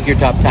do you think your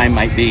top time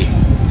might be?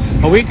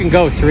 Well, we can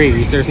go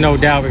 3s. There's no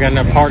doubt we got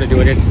enough power to do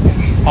it. It's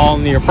all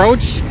in the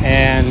approach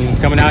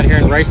and coming out here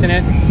and racing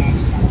it,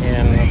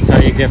 and that's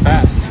how you get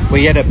fast. Well,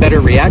 you had a better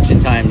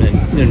reaction time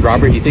than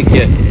Robert. You think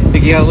you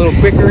got a little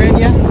quicker in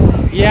you?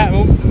 Yeah,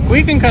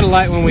 we can cut a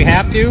light when we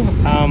have to.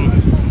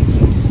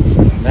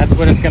 That's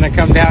what it's going to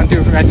come down to.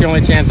 That's the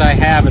only chance I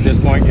have at this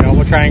point.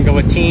 We'll try and go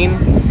with Teen.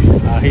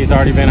 He's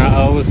already been an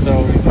O,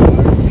 so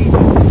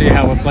we'll see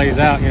how it plays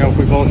out. If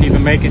we both even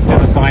make it to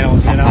the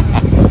finals.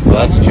 Well,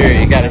 that's true.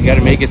 You got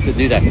to make it to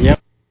do that. Yep.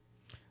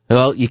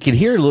 Well, you can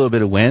hear a little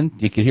bit of wind.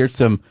 You can hear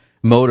some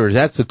motors.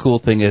 That's the cool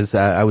thing is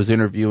I was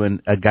interviewing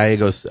a guy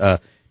who goes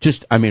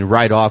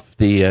right off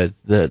the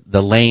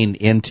lane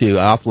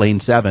off lane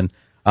 7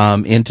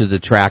 into the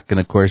track, and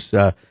of course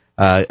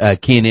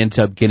Kean ends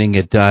up getting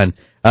it done.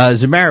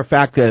 As a matter of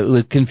fact,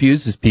 what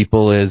confuses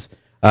people is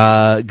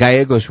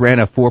Gallegos ran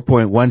a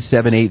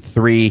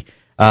 4.1783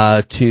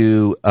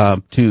 to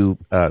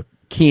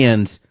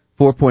Kean's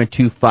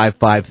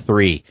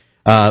 4.2553.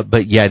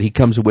 But yet he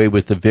comes away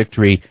with the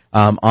victory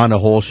on a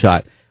hole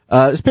shot.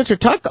 Spencer,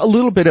 talk a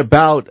little bit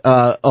about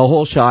a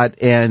hole shot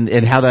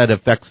and how that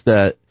affects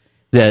the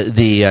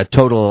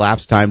total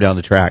elapsed time down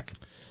the track.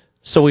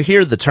 So we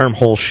hear the term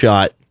hole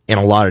shot in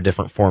a lot of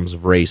different forms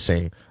of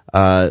racing.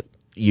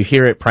 You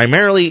hear it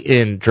primarily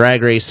in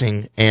drag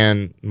racing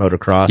and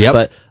motocross,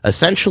 but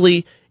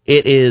essentially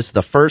it is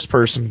the first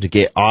person to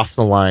get off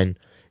the line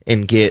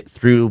and get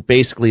through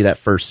basically that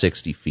first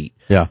 60 feet.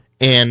 Yeah.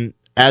 And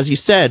as you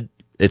said,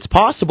 it's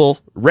possible,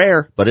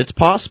 rare, but it's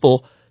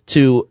possible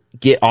to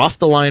get off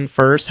the line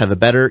first, have a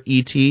better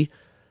ET,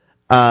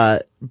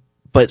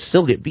 but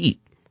still get beat.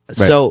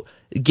 Right. So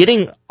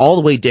getting all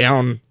the way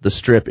down the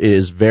strip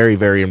is very,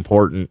 very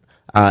important.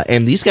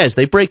 And these guys,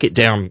 they break it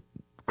down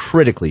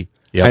critically.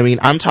 Yep. I mean,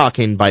 I'm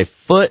talking by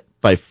foot,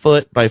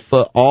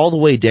 all the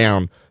way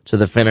down to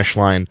the finish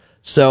line.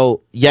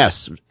 So,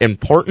 yes,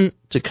 important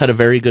to cut a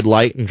very good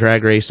light in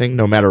drag racing,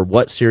 no matter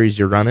what series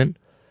you're running.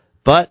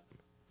 But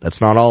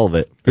that's not all of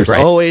it. There's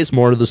always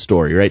more to the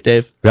story, right,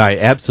 Dave? Right,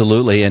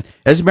 absolutely. And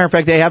as a matter of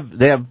fact, they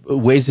have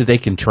ways that they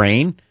can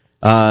train.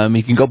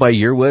 You can go by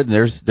Yearwood, and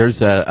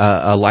there's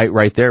a light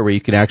right there where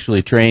you can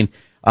actually train.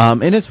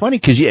 And it's funny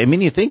because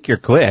you think you're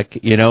quick,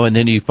 and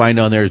then you find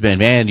on there,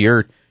 man,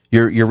 your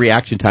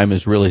reaction time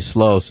is really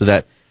slow. So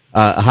that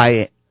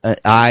eye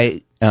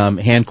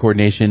hand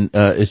coordination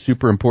is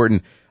super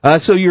important.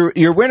 So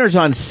your winners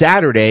on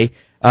Saturday.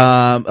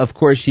 Of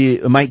course,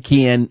 Mike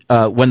Kean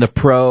won the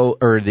pro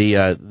or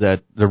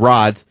the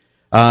rods,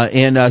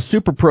 and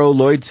Super Pro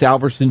Lloyd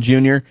Salverson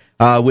Jr.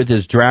 With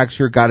his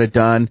dragster got it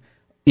done.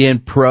 In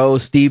pro,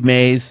 Steve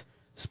Mays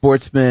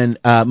Sportsman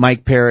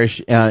Mike Parrish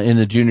in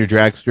the Junior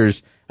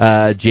Dragsters,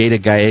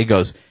 Jada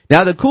Gallegos.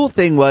 Now, the cool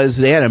thing was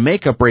they had a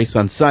makeup race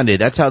on Sunday.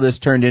 That's how this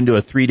turned into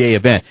a 3-day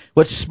event.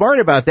 What's smart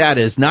about that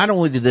is not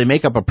only did they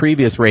make up a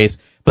previous race,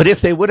 but if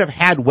they would have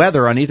had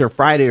weather on either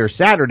Friday or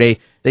Saturday,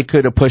 they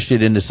could have pushed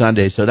it into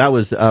Sunday. So that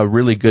was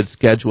really good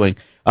scheduling.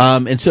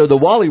 And so the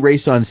Wally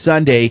race on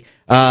Sunday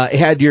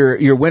had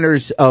your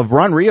winners of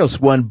Ron Rios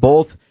won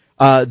both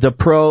the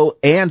Pro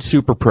and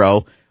Super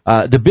Pro.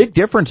 The big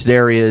difference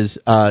there is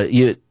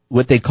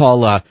what they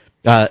call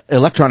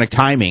electronic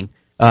timing.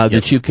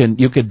 That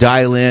you could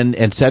dial in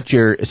and set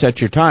your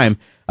time.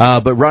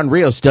 But Ron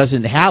Rios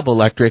doesn't have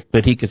electric,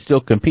 but he could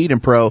still compete in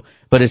pro,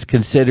 but it's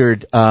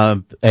considered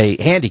a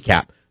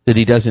handicap that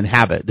he doesn't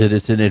have it, that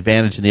it's an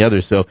advantage in the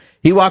others. So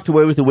he walked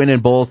away with the win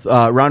in both.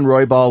 Ron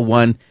Roybal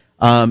won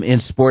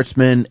in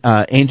Sportsman,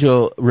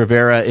 Angel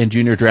Rivera in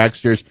Junior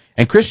Dragsters,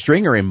 and Chris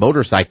Stringer in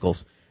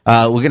motorcycles.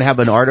 We're going to have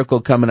an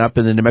article coming up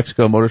in the New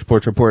Mexico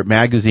Motorsports Report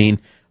magazine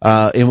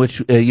in which,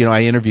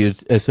 I interviewed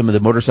some of the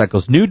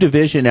motorcycles. New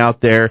division out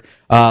there.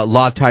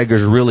 Law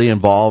Tiger's really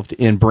involved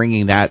in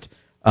bringing that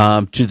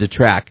to the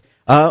track.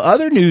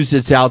 Other news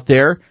that's out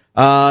there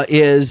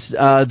is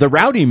the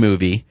Rowdy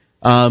movie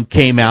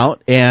came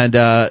out, and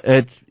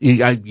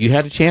you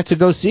had a chance to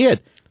go see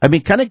it. I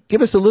mean, kind of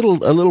give us a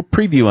little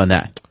preview on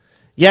that.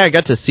 Yeah, I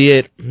got to see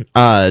it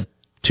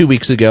 2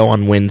 weeks ago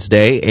on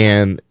Wednesday,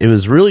 and it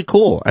was really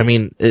cool. I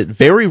mean,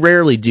 very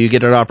rarely do you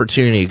get an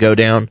opportunity to go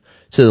down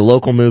to the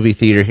local movie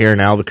theater here in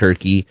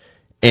Albuquerque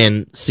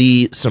and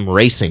see some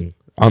racing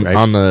on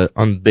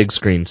the big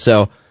screen.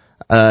 So,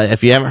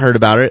 if you haven't heard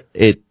about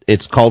it,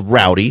 it's called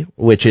Rowdy,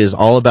 which is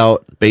all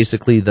about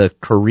basically the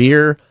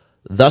career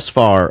thus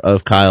far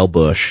of Kyle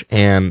Busch.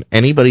 And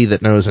anybody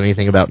that knows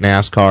anything about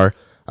NASCAR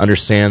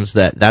understands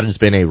that has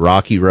been a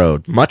rocky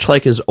road, much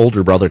like his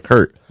older brother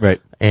Kurt.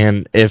 Right.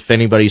 And if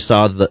anybody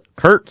saw the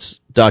Kurt's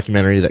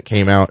documentary that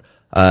came out,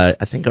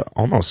 I think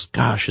almost,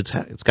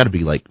 it's got to be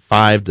like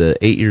 5 to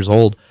 8 years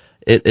old.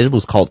 It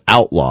was called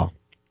Outlaw.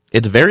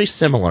 It's very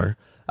similar,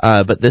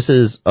 but this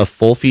is a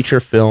full feature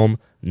film,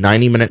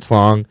 90 minutes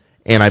long,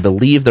 and I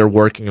believe they're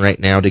working right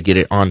now to get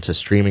it onto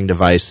streaming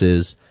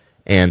devices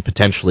and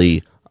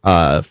potentially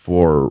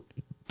for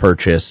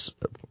purchase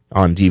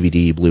on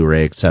DVD,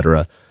 Blu-ray,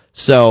 etc.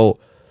 So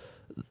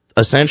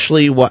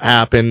essentially what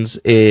happens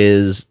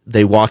is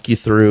they walk you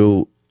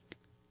through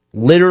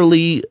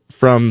literally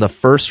from the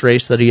first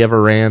race that he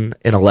ever ran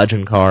in a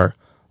legend car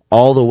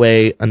all the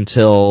way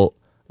until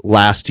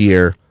last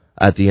year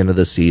at the end of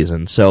the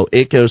season. So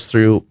it goes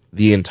through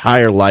the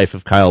entire life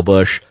of Kyle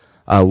Busch.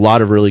 A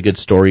lot of really good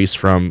stories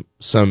from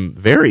some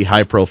very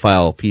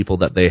high-profile people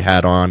that they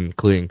had on,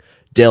 including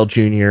Dale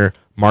Jr.,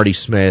 Marty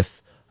Smith,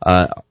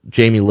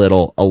 Jamie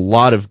Little. A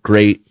lot of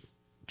great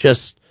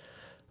just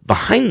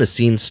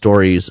behind-the-scenes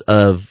stories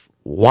of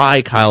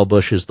why Kyle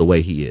Busch is the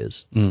way he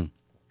is.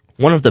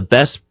 One of the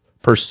best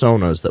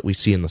personas that we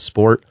see in the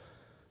sport,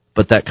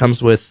 but that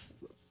comes with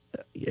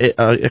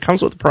it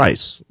comes with a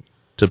price,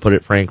 to put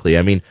it frankly.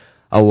 I mean,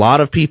 a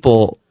lot of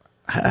people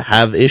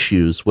have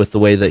issues with the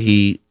way that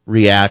he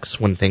reacts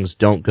when things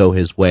don't go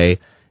his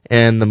way,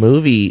 and the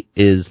movie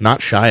is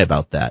not shy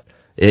about that.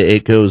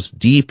 It goes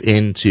deep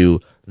into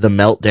the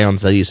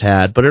meltdowns that he's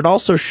had, but it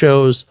also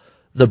shows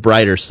the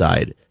brighter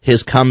side,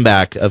 his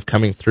comeback of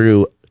coming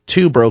through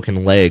 2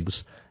 broken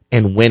legs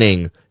and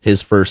winning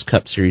his first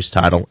Cup Series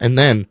title, and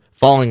then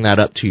following that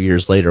up 2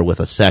 years later with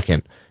a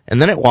second.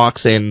 And then it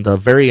walks in the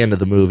very end of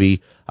the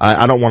movie.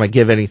 I don't want to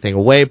give anything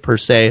away per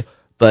se,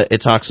 but it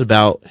talks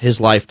about his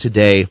life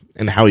today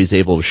and how he's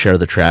able to share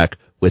the track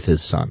with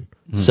his son.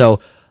 So,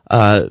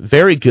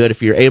 very good.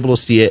 If you're able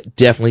to see it,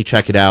 definitely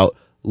check it out.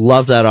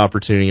 Love that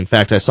opportunity. In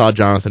fact, I saw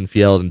Jonathan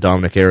Field and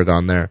Dominic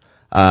Aragon there.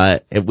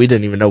 And we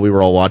didn't even know we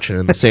were all watching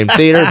in the same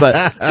theater,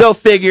 but go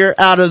figure,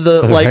 out of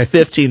the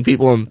 15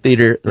 people in the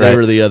theater, they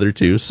were the other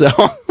 2. So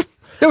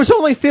there was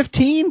only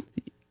 15?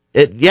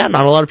 Yeah,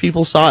 not a lot of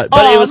people saw it,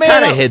 but it was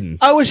kind of hidden.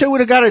 I wish I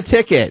would have got a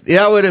ticket.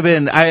 Yeah, it would have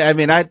been. I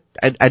mean, I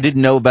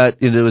didn't know about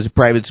there was a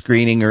private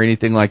screening or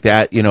anything like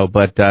that,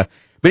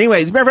 But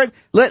anyways, as a matter of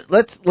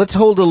fact, let's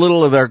hold a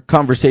little of our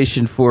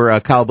conversation for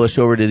Kyle Busch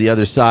over to the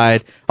other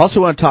side.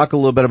 Also want to talk a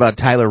little bit about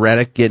Tyler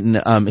Reddick getting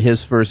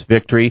his first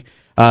victory.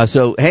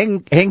 So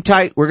hang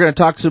tight. We're going to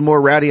talk some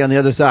more Rowdy on the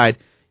other side.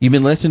 You've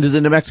been listening to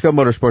the New Mexico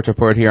Motorsports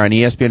Report here on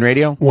ESPN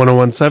Radio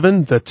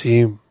 101.7, The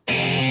Team.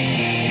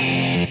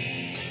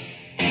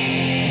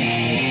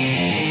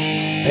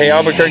 Hey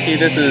Albuquerque,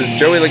 this is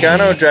Joey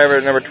Logano, driver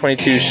at number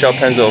 22 Shell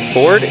Penzo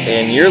Ford,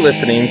 and you're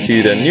listening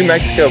to the New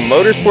Mexico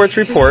Motorsports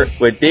Report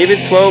with David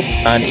Swope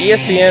on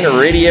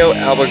ESPN Radio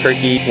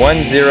Albuquerque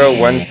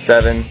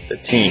 1017, The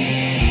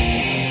Team.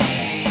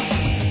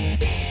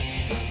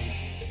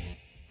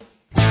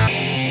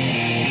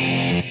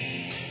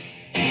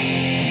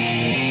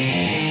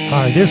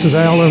 Hi, this is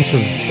Al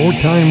Unser,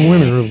 4-time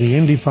winner of the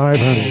Indy 500.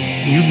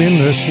 You've been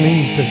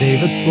listening to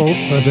David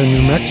Swope for the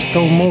New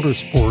Mexico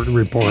Motorsport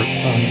Report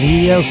on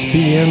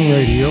ESPN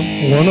Radio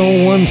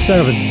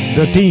 1017,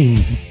 The Team.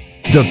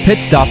 The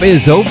pit stop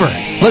is over.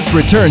 Let's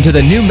return to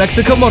the New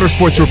Mexico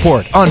Motorsports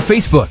Report on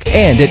Facebook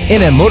and at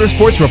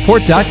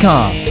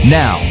nmmotorsportsreport.com.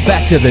 Now,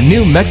 back to the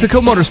New Mexico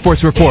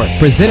Motorsports Report,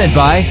 presented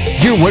by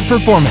Yearwood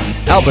Performance,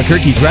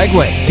 Albuquerque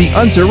Dragway, the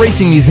Unser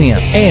Racing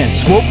Museum, and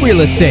Swope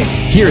Real Estate.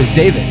 Here is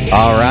David.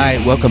 All right,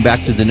 welcome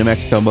back to the New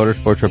Mexico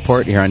Motorsports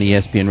Report here on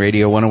ESPN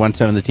Radio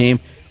 101.7 The Team.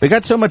 We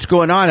got so much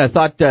going on, I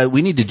thought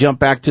we need to jump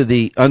back to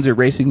the Unser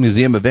Racing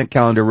Museum event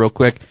calendar real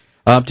quick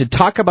to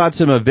talk about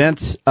some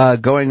events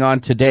going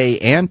on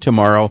today and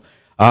tomorrow.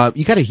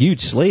 You got a huge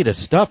slate of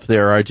stuff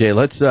there, RJ.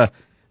 Let's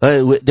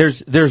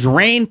there's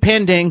rain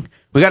pending.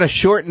 We got to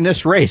shorten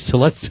this race, so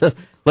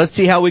let's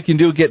see how we can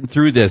do getting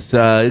through this.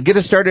 Get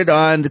us started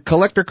on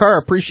Collector Car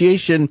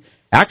Appreciation.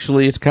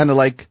 Actually, it's kind of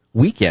like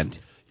weekend.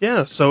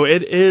 Yeah, so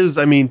it is.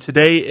 I mean,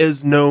 today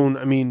is known,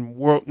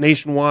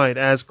 nationwide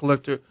as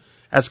Collector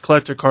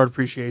Car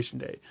Appreciation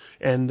Day.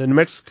 And the New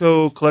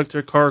Mexico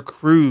Collector Car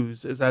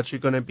Cruise is actually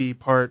going to be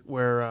part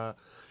where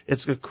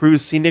it's a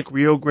cruise scenic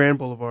Rio Grande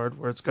Boulevard,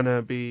 where it's going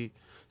to be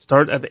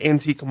start at the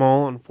Antique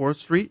Mall on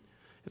 4th Street.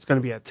 It's going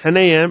to be at 10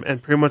 a.m.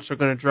 and pretty much they're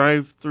going to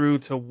drive through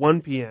to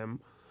 1 p.m.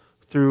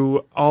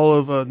 through all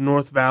of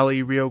North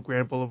Valley, Rio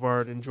Grande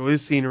Boulevard, enjoy the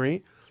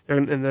scenery.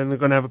 And then they're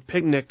going to have a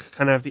picnic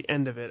kind of at the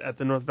end of it at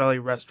the North Valley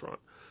restaurant.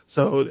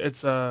 So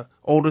it's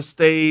old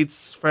estates,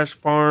 fresh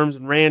farms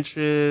and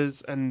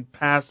ranches, and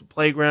past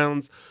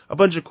playgrounds, a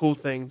bunch of cool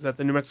things that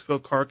the New Mexico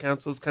Car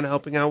Council is kind of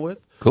helping out with.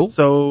 Cool.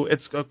 So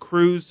it's a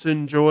cruise to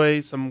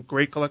enjoy some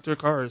great collector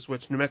cars,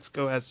 which New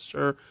Mexico has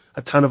sure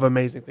a ton of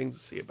amazing things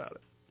to see about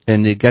it.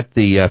 And they got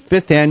the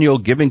 5th annual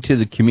Giving to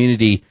the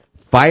Community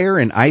Fire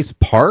and Ice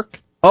Park.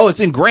 Oh,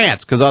 it's in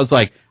Grants, because I was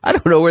like, I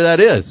don't know where that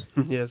is.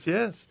 Yes.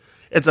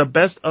 It's a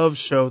best of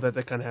show that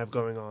they kind of have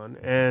going on,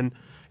 and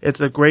it's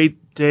a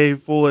great day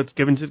full. It's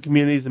given to the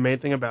community is the main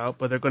thing about,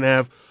 but they're going to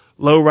have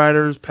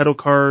lowriders, pedal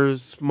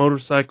cars,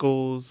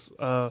 motorcycles,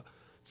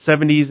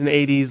 70s and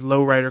 80s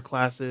lowrider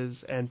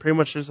classes, and pretty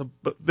much just a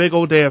big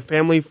old day of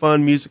family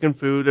fun, music, and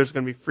food. There's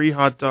going to be free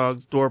hot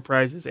dogs, door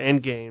prizes,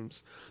 and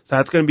games. So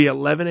that's going to be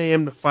 11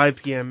 a.m. to 5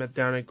 p.m.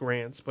 down at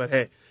Grants. But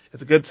hey,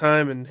 it's a good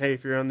time, and hey,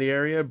 if you're in the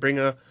area, bring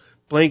a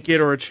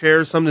blanket or a chair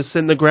or something to sit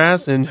in the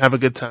grass and have a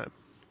good time.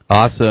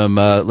 Awesome.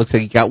 Looks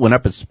like you got one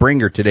up at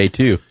Springer today,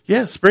 too.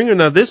 Yeah, Springer.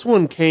 Now, this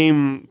one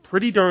came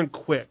pretty darn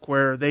quick,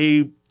 where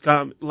they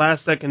got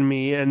last second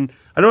me, and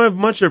I don't have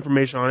much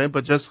information on it,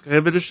 but just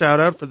give it a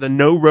shout-out for the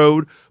No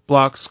Road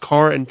Blocks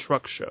Car and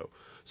Truck Show.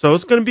 So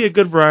it's going to be a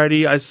good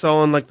variety. I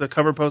saw on, the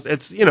cover post,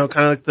 it's, kind of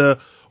like the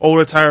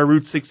old attire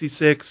Route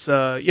 66,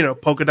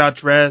 polka dot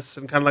dress,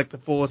 and kind of like the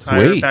full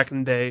attire Sweet. Back in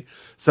the day.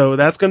 So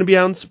that's going to be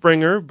out in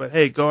Springer, but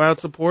hey, go out,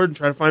 support, and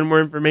try to find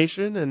more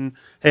information, and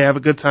hey, have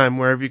a good time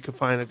wherever you can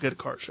find a good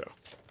car show.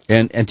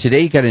 And today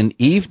you got an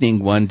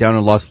evening one down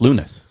in Los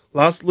Lunas.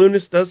 Los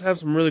Lunas does have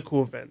some really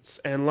cool events,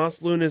 and Los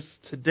Lunas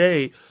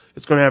today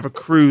is going to have a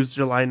cruise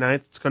July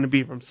 9th. It's going to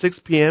be from 6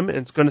 p.m., and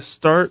it's going to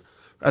start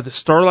at the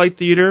Starlight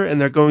Theater,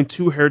 and they're going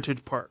to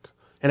Heritage Park.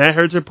 And at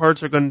Heritage Park,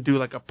 they're going to do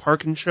like a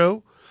parking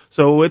show.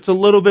 So it's a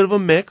little bit of a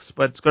mix,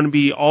 but it's going to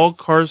be all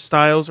car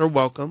styles are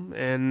welcome,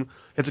 and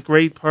it's a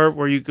great part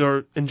where you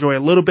go enjoy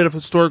a little bit of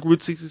historic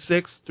Route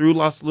 66 through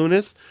Los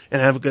Lunas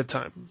and have a good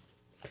time.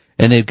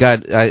 And they've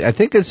got, I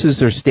think this is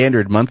their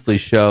standard monthly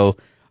show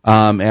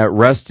at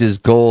Rust is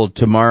Gold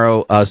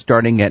tomorrow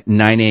starting at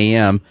 9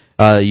 a.m.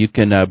 You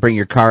can bring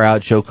your car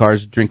out, show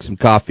cars, drink some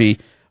coffee.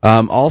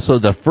 Also,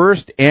 the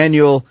first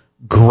annual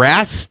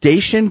Grass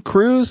Station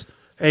Cruise.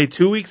 Hey,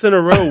 2 weeks in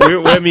a row.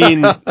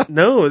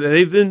 No,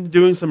 they've been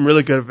doing some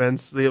really good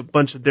events. A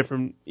bunch of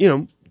different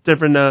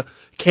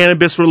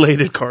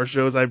cannabis-related car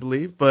shows, I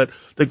believe. But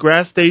the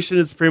Grass Station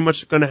is pretty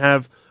much going to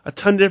have a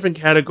ton of different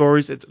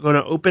categories. It's going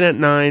to open at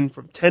 9.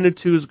 From 10 to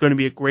 2 is going to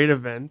be a great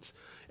event.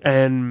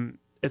 And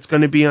it's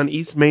going to be on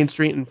East Main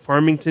Street in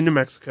Farmington, New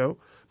Mexico.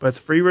 But it's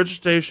free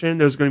registration.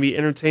 There's going to be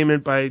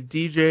entertainment by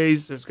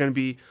DJs. There's going to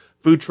be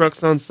food trucks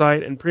on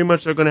site. And pretty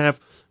much they're going to have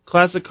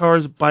classic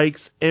cars,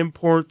 bikes,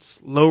 imports,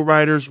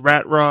 lowriders,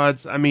 rat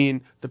rods.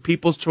 The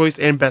People's Choice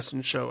and Best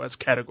in Show as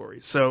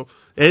categories. So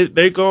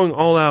they're going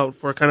all out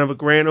for kind of a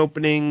grand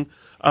opening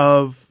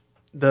of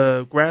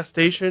the Grass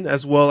Station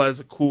as well as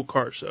a cool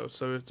car show.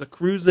 So it's a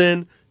cruise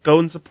in, go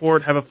and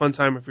support, have a fun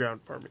time if you're out in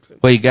Farmington.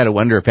 Well, you got to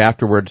wonder if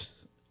afterwards,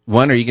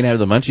 one, are you going to have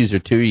the munchies, or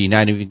two, you're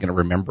not even going to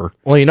remember.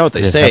 Well, you know what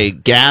they say,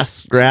 grass,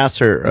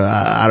 or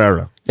I don't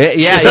know.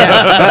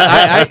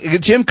 Yeah.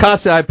 Jim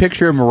Costa, I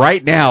picture him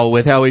right now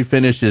with how he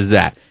finishes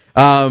that.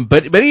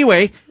 But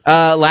anyway,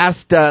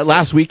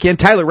 last weekend,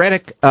 Tyler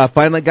Reddick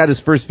finally got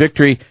his first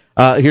victory.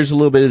 Here's a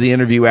little bit of the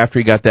interview after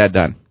he got that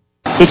done.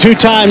 The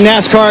two-time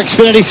NASCAR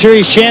Xfinity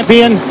Series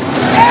champion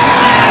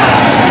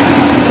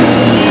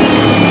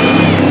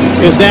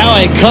is now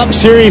a Cup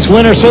Series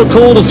winner. So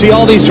cool to see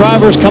all these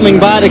drivers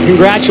coming by to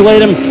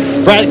congratulate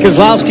him. Brad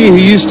Keselowski, who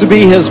used to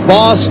be his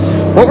boss.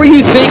 What were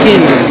you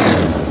thinking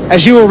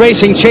as you were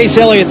racing Chase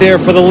Elliott there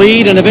for the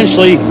lead, and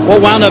eventually what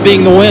wound up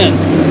being the win?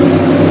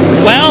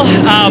 Well,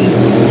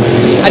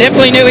 I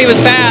definitely knew he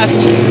was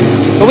fast,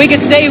 but we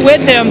could stay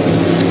with him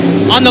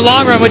on the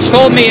long run, which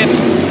told me if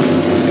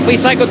we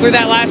cycled through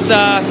that last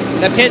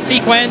the pit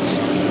sequence,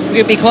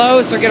 we could be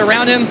close or get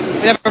around him.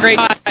 We'd have a great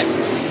shot.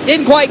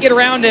 Didn't quite get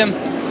around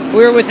him.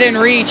 We were within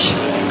reach,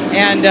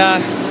 and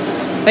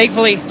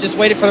thankfully just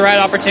waited for the right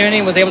opportunity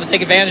and was able to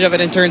take advantage of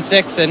it in turn 6.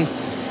 And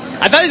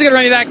I thought he was going to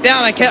run me back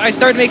down. I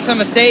started to make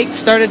some mistakes,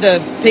 started to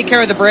take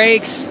care of the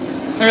brakes.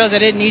 I realized I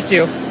didn't need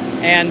to.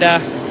 And,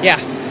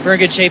 we're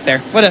in good shape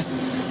there. What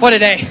a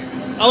day.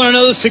 I want to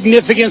know the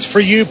significance for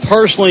you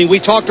personally.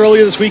 We talked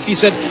earlier this week. You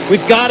said,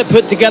 we've got to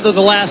put together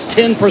the last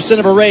 10%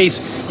 of a race.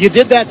 You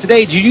did that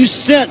today. Do you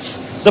sense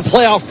the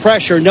playoff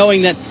pressure,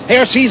 knowing that, hey,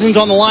 our season's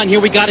on the line here,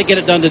 we got to get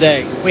it done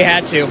today? We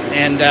had to.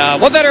 And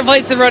what better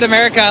place than Road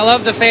America? I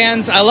love the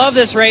fans. I love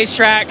this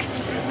racetrack.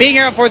 Being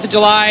here on 4th of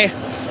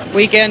July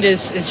weekend is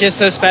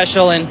just so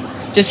special.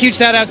 And just huge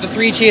shout out to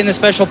 3G and the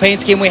special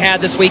paint scheme we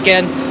had this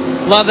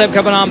weekend. Love them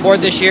coming on board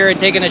this year and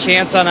taking a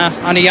chance on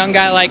a young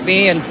guy like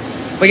me. And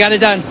we got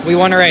it done. We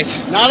won a race.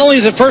 Not only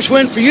is it first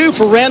win for you,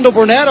 for Randall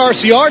Burnett,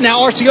 RCR,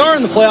 now RCR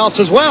in the playoffs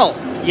as well.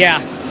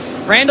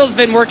 Yeah. Randall's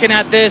been working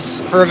at this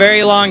for a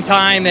very long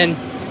time, and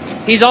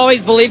he's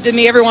always believed in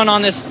me. Everyone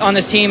on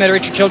this team at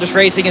Richard Childress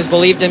Racing has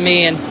believed in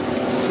me, and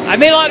I've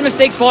made a lot of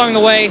mistakes along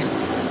the way,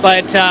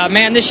 but,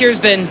 this year's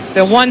been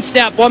one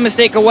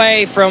mistake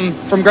away from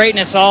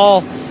greatness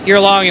all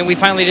year long, and we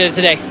finally did it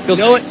today.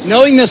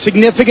 Knowing the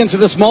significance of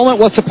this moment,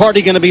 what's the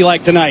party going to be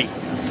like tonight?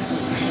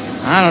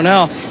 I don't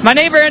know. My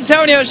neighbor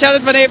Antonio, shout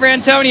out to my neighbor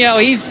Antonio.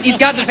 He's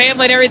got the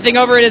family and everything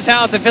over at his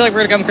house. I feel like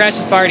we're going to come crash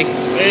his party.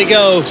 There you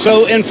go.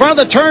 So in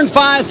front of the Turn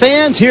 5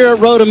 fans here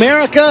at Road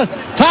America,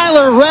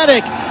 Tyler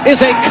Reddick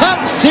is a Cup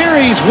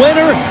Series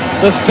winner.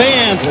 The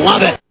fans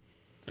love it.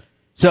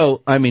 So,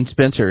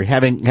 Spencer,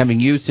 having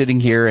you sitting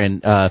here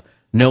and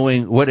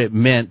knowing what it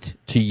meant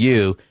to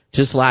you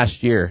just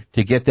last year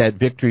to get that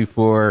victory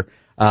for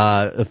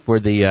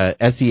the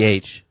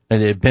SEH,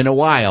 and it had been a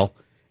while,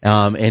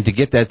 and to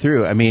get that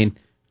through,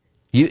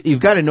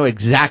 you've got to know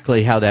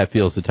exactly how that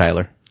feels to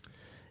Tyler.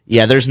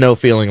 Yeah, there's no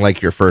feeling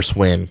like your first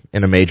win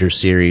in a major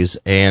series,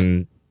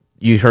 and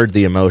you heard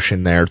the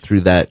emotion there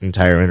through that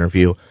entire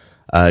interview.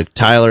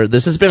 Tyler,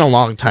 this has been a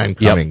long time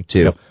coming,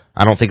 too. Yep.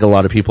 I don't think a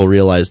lot of people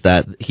realize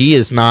that. He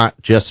has not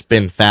just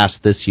been fast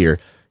this year.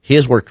 He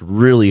has worked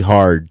really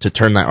hard to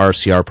turn that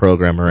RCR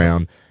program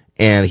around,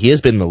 and he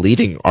has been the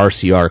leading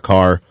RCR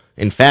car.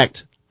 In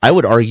fact, I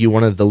would argue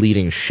one of the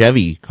leading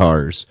Chevy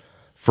cars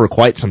for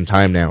quite some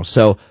time now.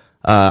 So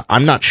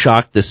I'm not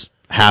shocked this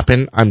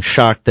happened. I'm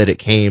shocked that it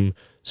came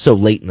so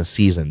late in the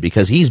season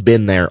because he's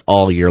been there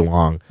all year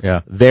long.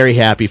 Yeah. Very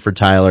happy for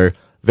Tyler.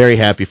 Very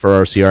happy for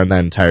RCR and that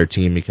entire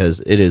team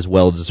because it is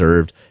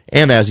well-deserved.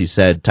 And as you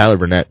said, Tyler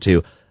Burnett,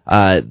 too.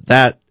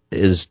 That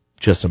is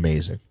just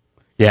amazing.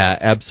 Yeah,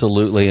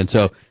 absolutely. And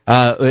so,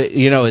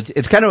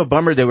 it's kind of a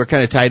bummer that we're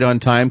kind of tight on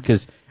time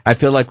because I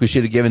feel like we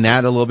should have given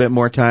that a little bit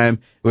more time.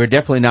 We're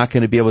definitely not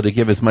going to be able to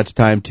give as much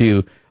time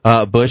to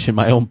Busch and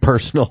my own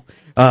personal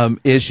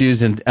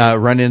issues and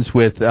run-ins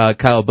with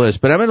Kyle Busch.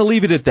 But I'm going to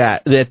leave it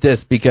at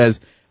this because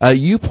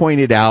you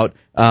pointed out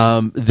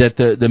that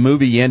the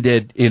movie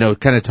ended,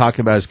 kind of talking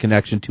about his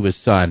connection to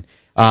his son.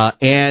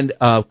 And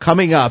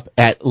coming up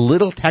at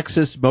Little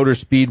Texas Motor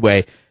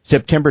Speedway,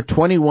 September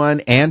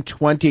 21 and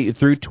 20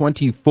 through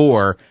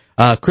 24,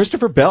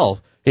 Christopher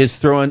Bell is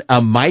throwing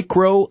a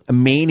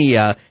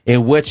Micromania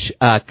in which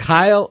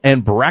Kyle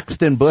and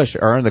Braxton Busch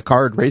are on the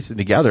card racing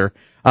together.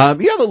 You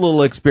have a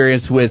little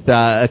experience with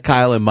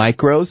Kyle and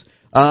Micros.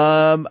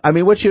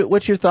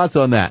 What's your thoughts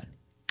on that?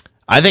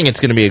 I think it's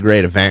going to be a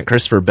great event.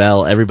 Christopher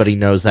Bell, everybody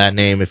knows that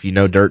name if you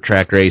know dirt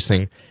track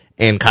racing.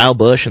 And Kyle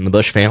Busch and the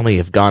Busch family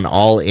have gone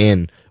all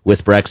in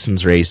with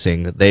Braxton's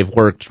racing. They've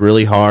worked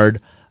really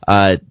hard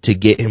to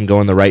get him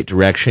going the right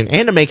direction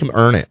and to make him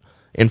earn it.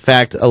 In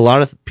fact, a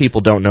lot of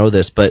people don't know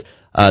this, but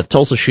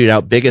Tulsa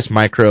Shootout, biggest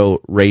micro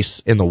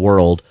race in the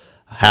world,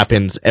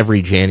 happens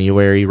every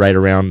January right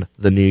around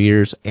the New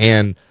Year's.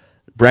 And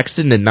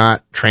Braxton did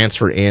not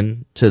transfer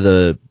in to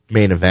the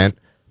main event,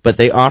 but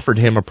they offered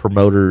him a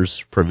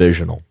promoter's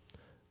provisional.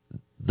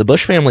 The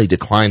Busch family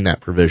declined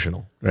that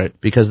provisional, right?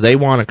 Because they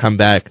want to come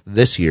back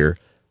this year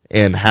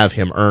and have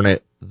him earn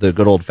it the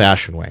good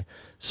old-fashioned way.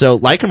 So,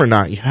 like him or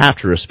not, you have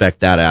to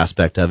respect that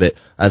aspect of it,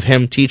 of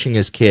him teaching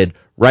his kid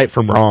right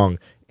from wrong,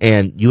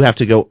 and you have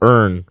to go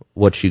earn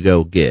what you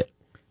go get.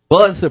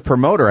 Well, as a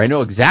promoter, I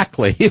know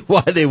exactly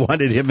why they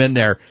wanted him in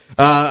there.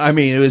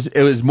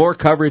 It was more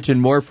coverage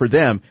and more for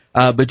them,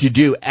 but you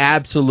do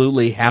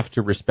absolutely have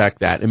to respect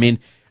that.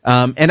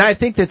 And I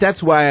think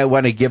that's why I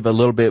want to give a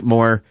little bit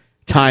more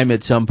time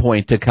at some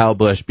point to Kyle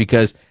Busch,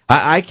 because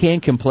I can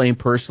complain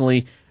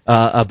personally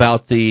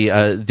about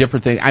the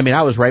different things.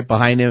 I was right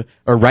behind him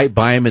or right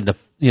by him in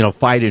the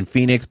fight in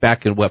Phoenix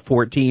back in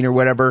 14 or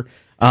whatever.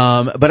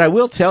 But I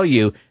will tell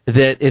you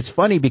that it's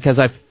funny because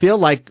I feel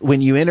like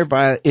when you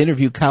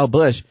interview Kyle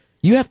Busch,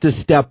 you have to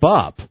step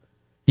up.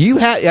 You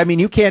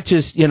can't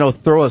just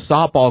throw a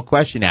softball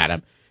question at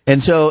him.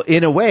 And so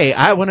in a way,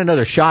 I want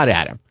another shot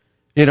at him.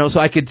 So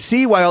I could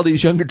see why all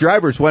these younger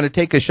drivers want to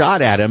take a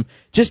shot at him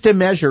just to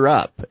measure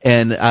up.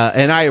 And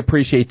I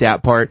appreciate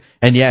that part.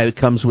 And yeah, it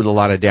comes with a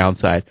lot of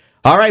downside.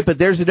 All right, but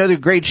there's another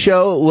great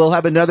show. We'll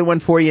have another one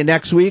for you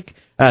next week.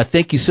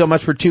 Thank you so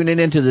much for tuning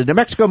in to the New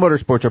Mexico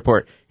Motorsports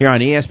Report here on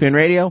ESPN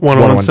Radio.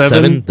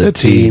 101.7 The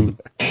Team.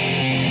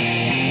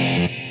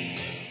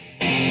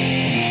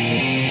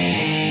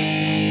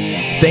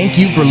 Thank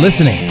you for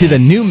listening to the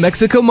New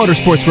Mexico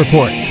Motorsports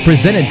Report,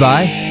 presented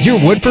by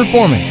Your Wood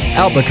Performance,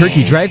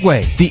 Albuquerque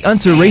Dragway, the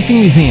Unser Racing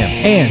Museum,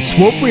 and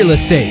Swope Real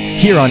Estate,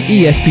 here on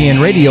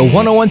ESPN Radio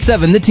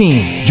 101.7 The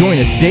Team.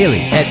 Join us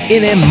daily at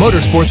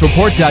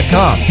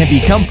nmmotorsportsreport.com and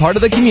become part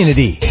of the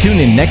community.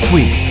 Tune in next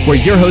week, where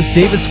your host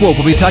David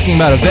Swope will be talking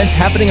about events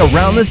happening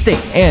around the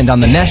state and on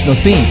the national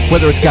scene,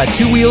 whether it's got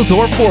 2 wheels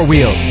or 4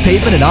 wheels,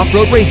 pavement and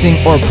off-road racing,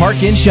 or park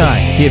and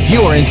shine. If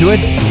you're into it,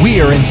 we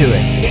are into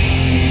it.